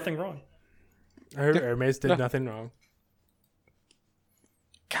 Hermes did nothing wrong. Hermes did nothing wrong.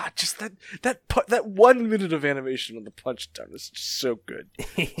 God, just that 1 minute of animation on the punch down is just so good.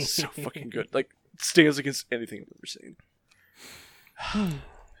 So fucking good. Like, stands against anything I've ever seen.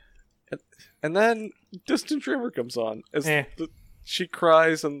 And then Distant Dreamer comes on as she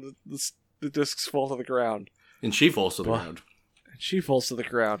cries and the discs fall to the ground. And she falls to the ground. And she falls to the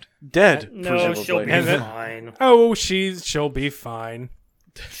ground. Dead, No, she'll presumably. be fine. Oh, she'll be fine.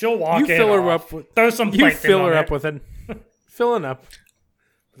 She'll walk You it fill her off. up with Throw some you plankton fill her on up it. with it. Filling up.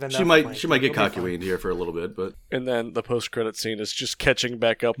 with She enough might get It'll be cocky fine. weaned here for a little bit, but And then the post-credit scene is just catching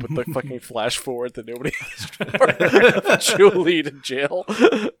back up with the fucking flash forward that nobody asked for. Jolene in jail.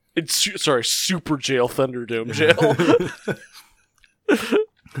 Sorry, Super Jail, Thunderdome Jail.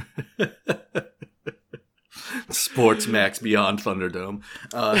 Sports Max Beyond Thunderdome.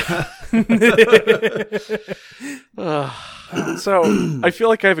 So, I feel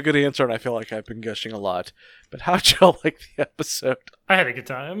like I have a good answer, and I feel like I've been gushing a lot. But how'd y'all like the episode? I had a good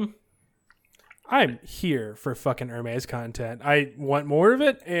time. I'm here for fucking Hermes content. I want more of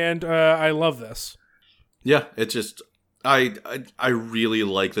it, and I love this. Yeah, it's just I really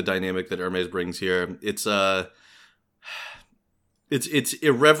like the dynamic that Hermes brings here. It's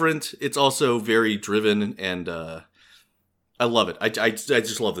irreverent. It's also very driven, and I love it. I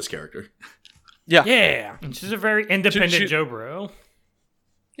just love this character. Yeah. And she's a very independent She- Joe Bro.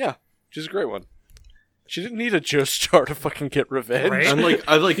 Yeah, she's a great one. She didn't need a Joestar to fucking get revenge. Right? I'm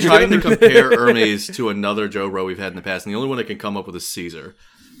like trying to compare Hermes to another Joe Bro we've had in the past, and the only one I can come up with is Caesar.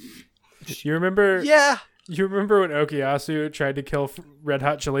 You remember? Yeah. You remember when Okuyasu tried to kill Red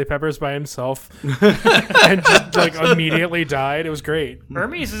Hot Chili Peppers by himself and just like immediately died? It was great.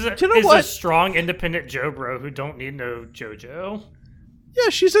 Hermes is You know a what? strong, independent Joe Bro who don't need no JoJo. Yeah,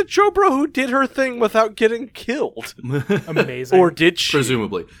 she's a Jobro who did her thing without getting killed. Amazing. Or did she?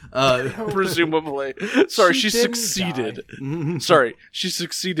 Presumably. Presumably. Sorry, She she didn't succeeded. Sorry, she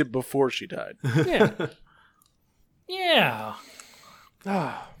succeeded before she died. yeah. Yeah.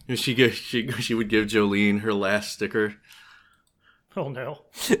 Ah. She would give Jolene her last sticker. Oh no.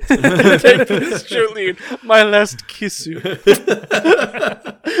 Take this, Jolene, my last kiss you.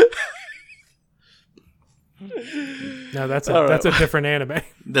 No, that's All right. a different anime.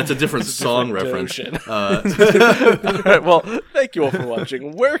 That's a different song reference. All right, well, thank you all for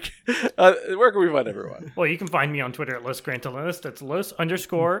watching. Where can we find everyone? Well, you can find me on Twitter at Los Grantolinus. That's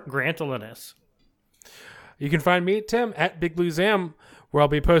Los_Grantolinus. You can find me, Tim, at Big Blue Zam, where I'll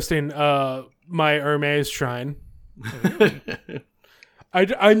be posting my Hermes shrine.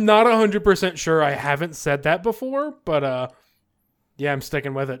 I'm not 100% sure. I haven't said that before, but yeah, I'm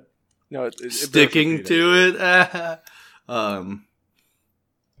sticking with it. No, it Sticking to it. Huh.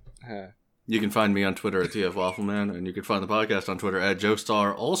 You can find me on Twitter at TF Waffleman, and you can find the podcast on Twitter at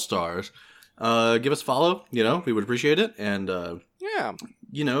Joestar Allstars. Give us a follow. We would appreciate it. And, Yeah.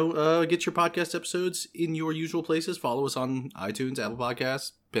 get your podcast episodes in your usual places. Follow us on iTunes, Apple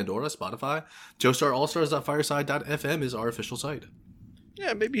Podcasts, Pandora, Spotify. JoestarAllstars.fireside.fm is our official site.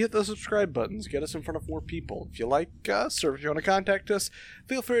 Yeah, maybe hit the subscribe buttons. Get us in front of more people. If you like us, or if you want to contact us,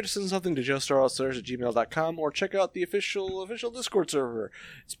 feel free to send something to joestarallstars@gmail.com, or check out the official Discord server.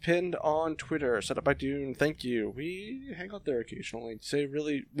 It's pinned on Twitter, set up by Dune. Thank you. We hang out there occasionally, say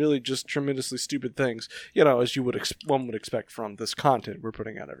really, really just tremendously stupid things, as you would one would expect from this content we're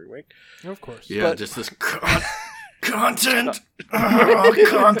putting out every week. Of course. Yeah, But- just this content.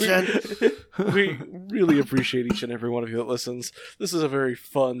 Content. We really appreciate each and every one of you that listens. This is a very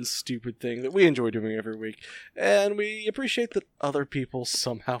fun, stupid thing that we enjoy doing every week, and we appreciate that other people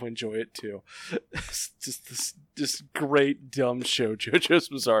somehow enjoy it too. It's just this great dumb show, JoJo's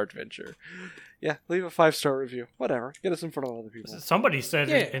Bizarre Adventure. Yeah, leave a 5-star review. Whatever, get us in front of other people. Somebody said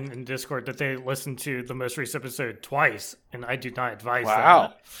Yeah. in Discord that they listened to the most recent episode twice, and I do not advise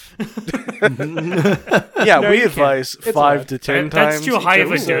Wow. that. Yeah, No, we you advise can't. It's 5 allowed. to 10 That's times. too high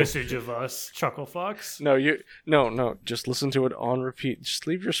of a each dosage of us, chuckle fucks. No. Just listen to it on repeat. Just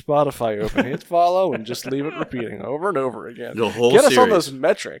leave your Spotify open, hit follow, and just leave it repeating over and over again. The whole Get us on series. those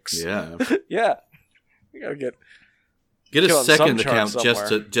metrics. Yeah. Yeah. We gotta get Get a Get on some second chart account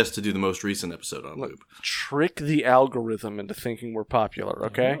somewhere. just to do the most recent episode on loop. trick the algorithm into thinking we're popular,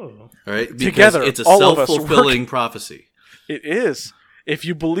 okay? Oh. All right, because Together, it's a all of us self-fulfilling prophecy. It is. If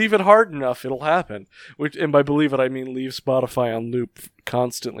you believe it hard enough, it'll happen. And by believe it, I mean leave Spotify on loop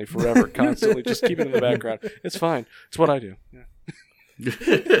constantly, forever, constantly. Just keep it in the background. It's fine. It's what I do. Yeah.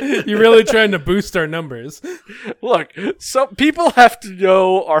 You're really trying to boost our numbers. Look, some people have to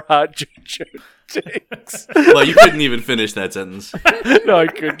know our hot JoJo takes. Well, you couldn't even finish that sentence. No, I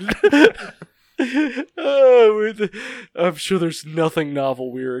couldn't. I'm sure there's nothing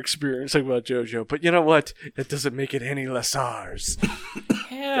novel we're experiencing about JoJo, but you know what? That doesn't make it any less ours.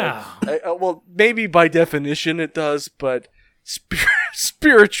 Yeah. Well, maybe by definition it does, but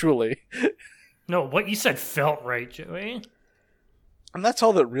spiritually. No, what you said felt right, Joey. And that's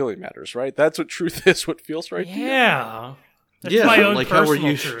all that really matters, right? That's what truth is, what feels right. Yeah. That's Yeah, my own like how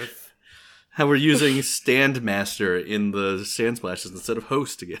personal we're truth. How we're using Stand Master in the Sand Splashes instead of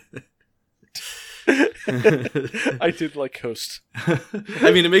Host again. I did like Host.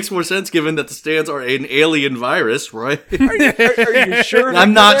 I mean, it makes more sense given that the stands are an alien virus, right? Are you sure?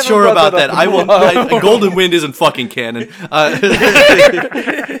 I'm not sure about that. Golden Wind isn't fucking canon.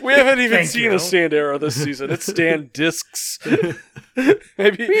 We haven't even Thank seen you. a Stand Arrow this season. It's Stand Discs.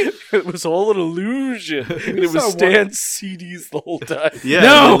 Maybe it was all an illusion. And it was saw Stand CDs the whole time. Yeah,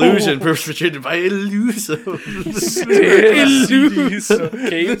 No! illusion perpetrated by Illuso. Stand CDs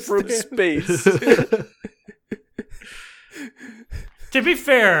came from space. To be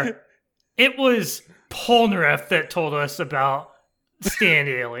fair, it was Polnareff that told us about stand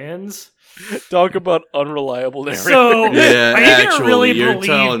aliens. Talk about unreliable narrative. So, Yeah, are you actually, gonna really you're believe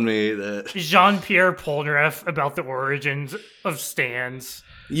telling me that Jean-Pierre Polnareff about the origins of stands?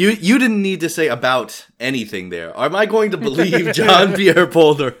 you didn't need to say about anything there. Am I going to believe John Pierre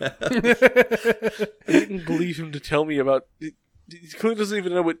Polnareff? I didn't believe him to tell me about. He clearly doesn't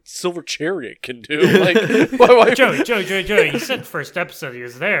even know what Silver Chariot can do. Like, why? Joey, you said first episode he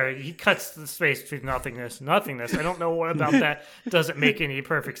was there. He cuts the space between nothingness and nothingness. I don't know what about that doesn't make any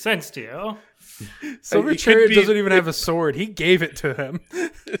perfect sense to you. Silver It could Chariot be- doesn't even have a sword. He gave it to him.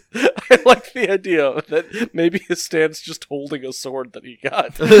 I like the idea that maybe his stand's just holding a sword that he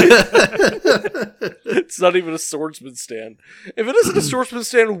got. It's not even a swordsman stand. If it isn't a swordsman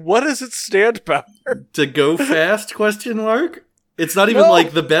stand, what is its stand power? To go fast? Question mark. It's not even No.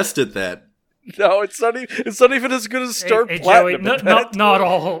 like the best at that. No, it's not even. It's not even as good as Star Hey, Platinum. Joey, at that. not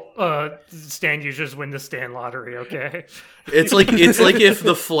all stand users win the stand lottery, okay? It's like if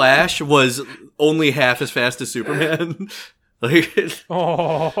the Flash was only half as fast as Superman. Like,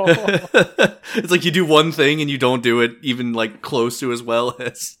 Oh, it's like you do one thing and you don't do it even like close to as well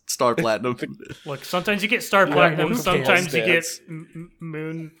as Star Platinum. Look, sometimes you get star platinum, who sometimes you get stands?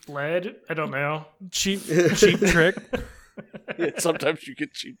 moon lead. I don't know. cheap trick. Yeah, sometimes you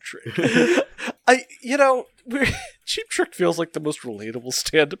get Cheap Trick. Cheap Trick feels like the most relatable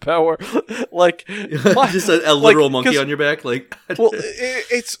stand power. Like, Just a literal like, monkey 'cause- on your back. Like, well,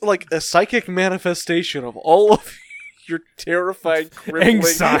 it's like a psychic manifestation of all of your terrifying, crippling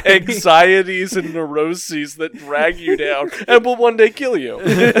anxieties and neuroses that drag you down and will one day kill you. I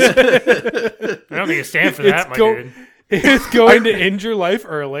don't think you stand for that, my dude. It's going to end your life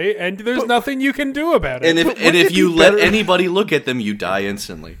early, and there's nothing you can do about it. and if wouldn't if it you be let better- anybody look at them, you die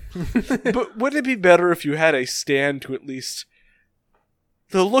instantly. But wouldn't it be better if you had a stand to at least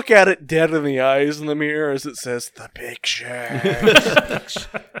to look at it dead in the eyes in the mirror as it says the picture?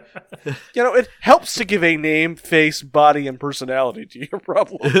 It helps to give a name, face, body, and personality to your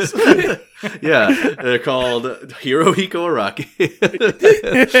problems. Yeah, they're called Hirohiko Araki.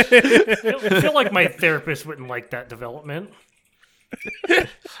 I feel like my therapist wouldn't like that development.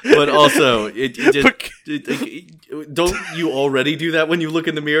 But also, don't you already do that when you look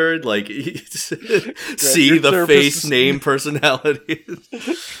in the mirror? Like, see your the therapist face, is- name, personality.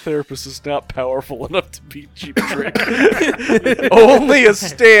 Therapist is not powerful enough to beat Cheap Trick. Only a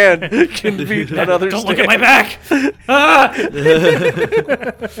stand can beat another Don't stand. look at my back. Ah!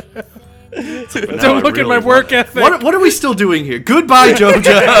 Don't look at my work ethic. What are we still doing here? Goodbye,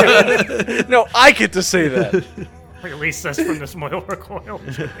 JoJo. No, I get to say that. Release us from this moil recoil.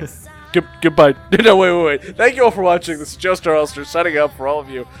 Goodbye. No, wait. Thank you all for watching. This is Joe Star Elster signing up for all of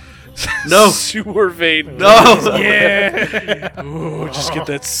you. No. Sewer vein. No. Yeah. Ooh, just get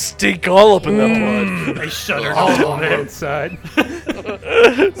that stink all up in that blood. I shuddered All a little on bit. one side.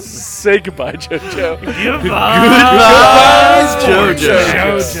 Say goodbye, JoJo. Goodbye.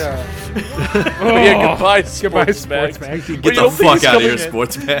 JoJo. Jojo. Yeah, goodbye, Goodbye, Sports Mag. Sports Mag. Get you the don't think fuck he's out of here, coming-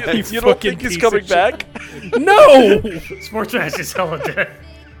 sports man. You don't fucking think he's piece coming of back? No. Sports match is hella dead.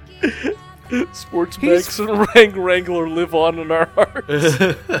 Sports Max and Wrangler live on in our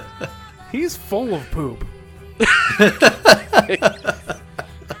hearts. He's full of poop.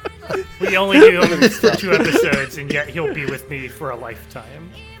 We only do him for 2 episodes, and yet he'll be with me for a lifetime.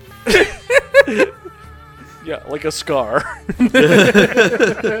 Yeah, like a scar.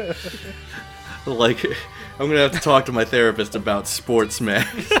 Like, I'm gonna have to talk to my therapist about sports max.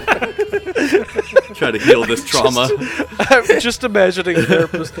 Try to heal this trauma. I'm just imagining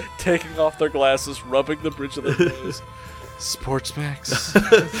therapists taking off their glasses, rubbing the bridge of their nose. Sports Max.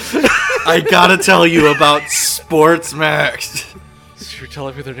 I gotta tell you about sports max. So you're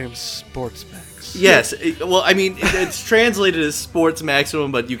telling me their name's Sports Max? Yes. Well, I mean, it's translated as sports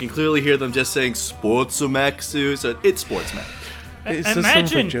maximum, but you can clearly hear them just saying sports maxu, so it's sports max. Is this some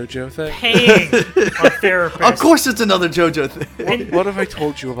Imagine JoJo thing? paying a therapist. Of course, it's another JoJo thing. What have I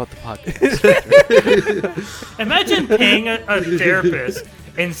told you about the podcast? Imagine paying a therapist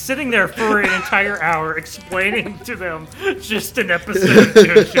and sitting there for an entire hour explaining to them just an episode of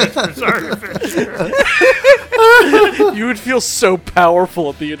JoJo's Bizarre Adventure. You would feel so powerful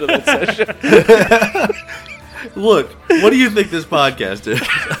at the end of that session. Look, what do you think this podcast is?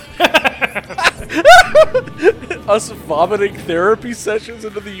 Us vomiting therapy sessions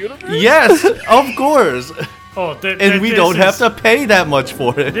into the universe? Yes, of course. Oh, And we don't have to pay that much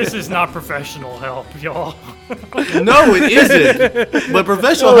for it. This is not professional help, y'all. No, it isn't. But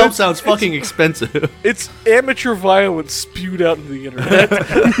professional help sounds fucking expensive. It's amateur violence spewed out into the internet.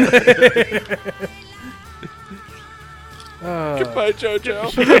 Goodbye,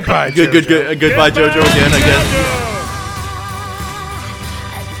 JoJo. Goodbye, Good. Goodbye, JoJo, again, I guess.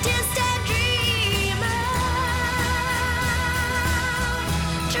 Just a dreamer.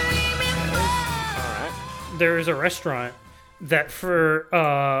 There is a restaurant that for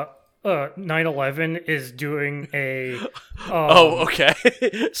 9/11 is doing a Oh, okay.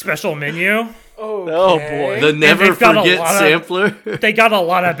 special menu. Oh, boy. The Never they've got a Forget lot of- sampler. They got a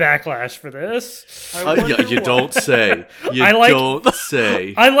lot bwe this. Yeah, you don't say. You I like- don't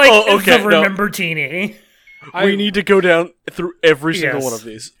say. I like Oh, okay, the no. Remember Teeny. We need to go down through every single Yes. one of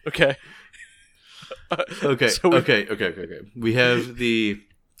these. Okay. Okay, So we- okay. We have the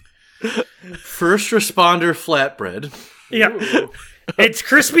first responder flatbread. Yeah. It's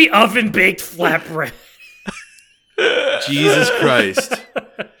crispy oven baked flatbread. Jesus Christ.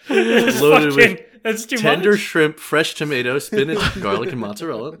 Loaded with That's too tender much. shrimp, fresh tomato, spinach, garlic, and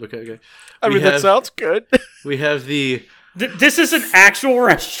mozzarella. Okay. I mean, that sounds good. We have the This is an actual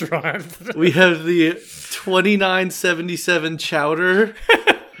restaurant. we have the 2977 chowder.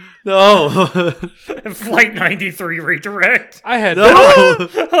 No. Flight 93 redirect. I had No.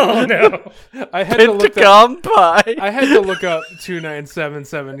 Oh no. I had to look up, Pentagon pie. I had to look up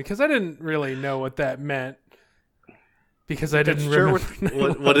 2977 because I didn't really know what that meant. Because I didn't remember.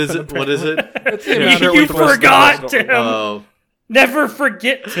 What is it? What is it? It's the amount of- You forgot, Tim. Oh. Never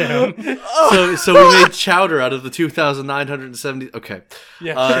forget, Tim. So we made chowder out of the 2,970. Okay.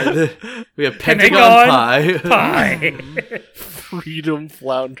 Yeah. We have Pentagon pie. Pie. Freedom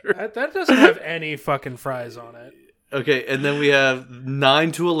flounder. That doesn't have any fucking fries on it. Okay, and then we have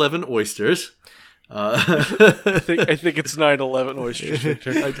 9 to 11 oysters. I think it's 9/11 oysters.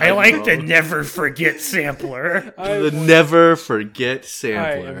 I like the never forget sampler. The Never Forget I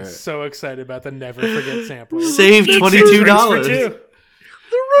sampler. am so excited about the Never Forget sampler. Save Drinks for $22. two.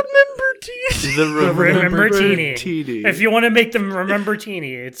 The remember teeth. The Remember Teeny. Teeny. If you want to make them remember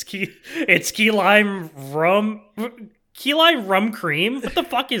Teeny, it's key lime rum cream. What the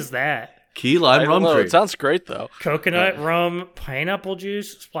fuck is that? Key I lime don't rum know. cream. It sounds great though. Coconut rum, pineapple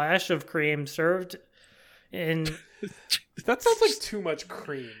juice, splash of cream, served in That sounds like too much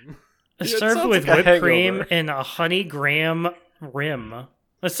cream. served sounds with like a whipped cream hangover. and a honey graham rim.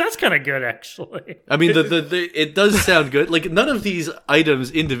 That sounds kind of good, actually. I mean, it does sound good. Like, none of these items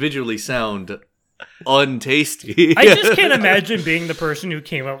individually sound untasty. I just can't imagine being the person who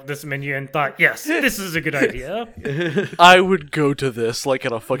came up with this menu and thought, yes, this is a good idea. I would go to this like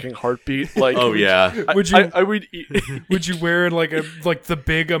in a fucking heartbeat. Like, Oh, yeah. Would you I would eat. would you wear like the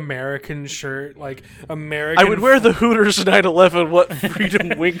big American shirt, like American? I would wear the Hooters 9/11 What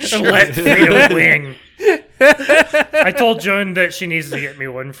Freedom Wing shirt. Let freedom wing. I told Joan that she needs to get me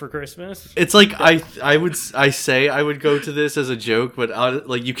one for Christmas. It's like I say I would go to this as a joke, but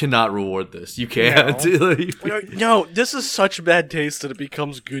like you cannot reward this. You can't. No, this is such bad taste that it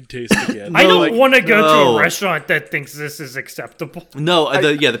becomes good taste again. I don't Like, want to go to no. a restaurant that thinks this is acceptable. No,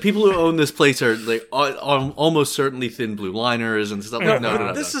 the people who own this place are like almost certainly thin blue liners and stuff.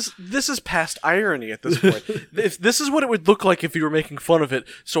 No. This is past irony at this point. If this is what it would look like if you were making fun of it,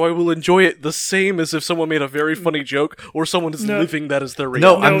 so I will enjoy it the same as if someone made a very funny joke or someone is living that as their no,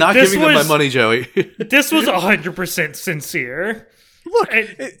 reality. I'm not this giving them my was- money, Joey. This was 100% sincere. Look,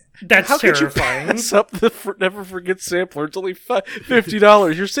 That's how could you terrifying. pass up the Never Forget sampler? It's only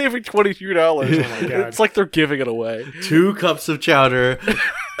 $50. You're saving $22. Oh my God. It's like they're giving it away. 2 cups of chowder,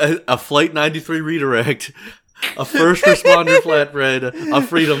 a Flight 93 redirect, A first responder flatbread, a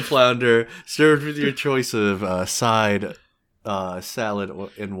freedom flounder, served with your choice of side, salad,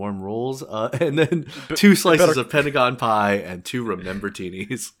 and warm rolls, and then 2 slices of Pentagon pie and 2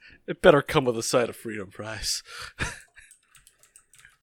 Remember-Tinis. It better come with a side of freedom fries.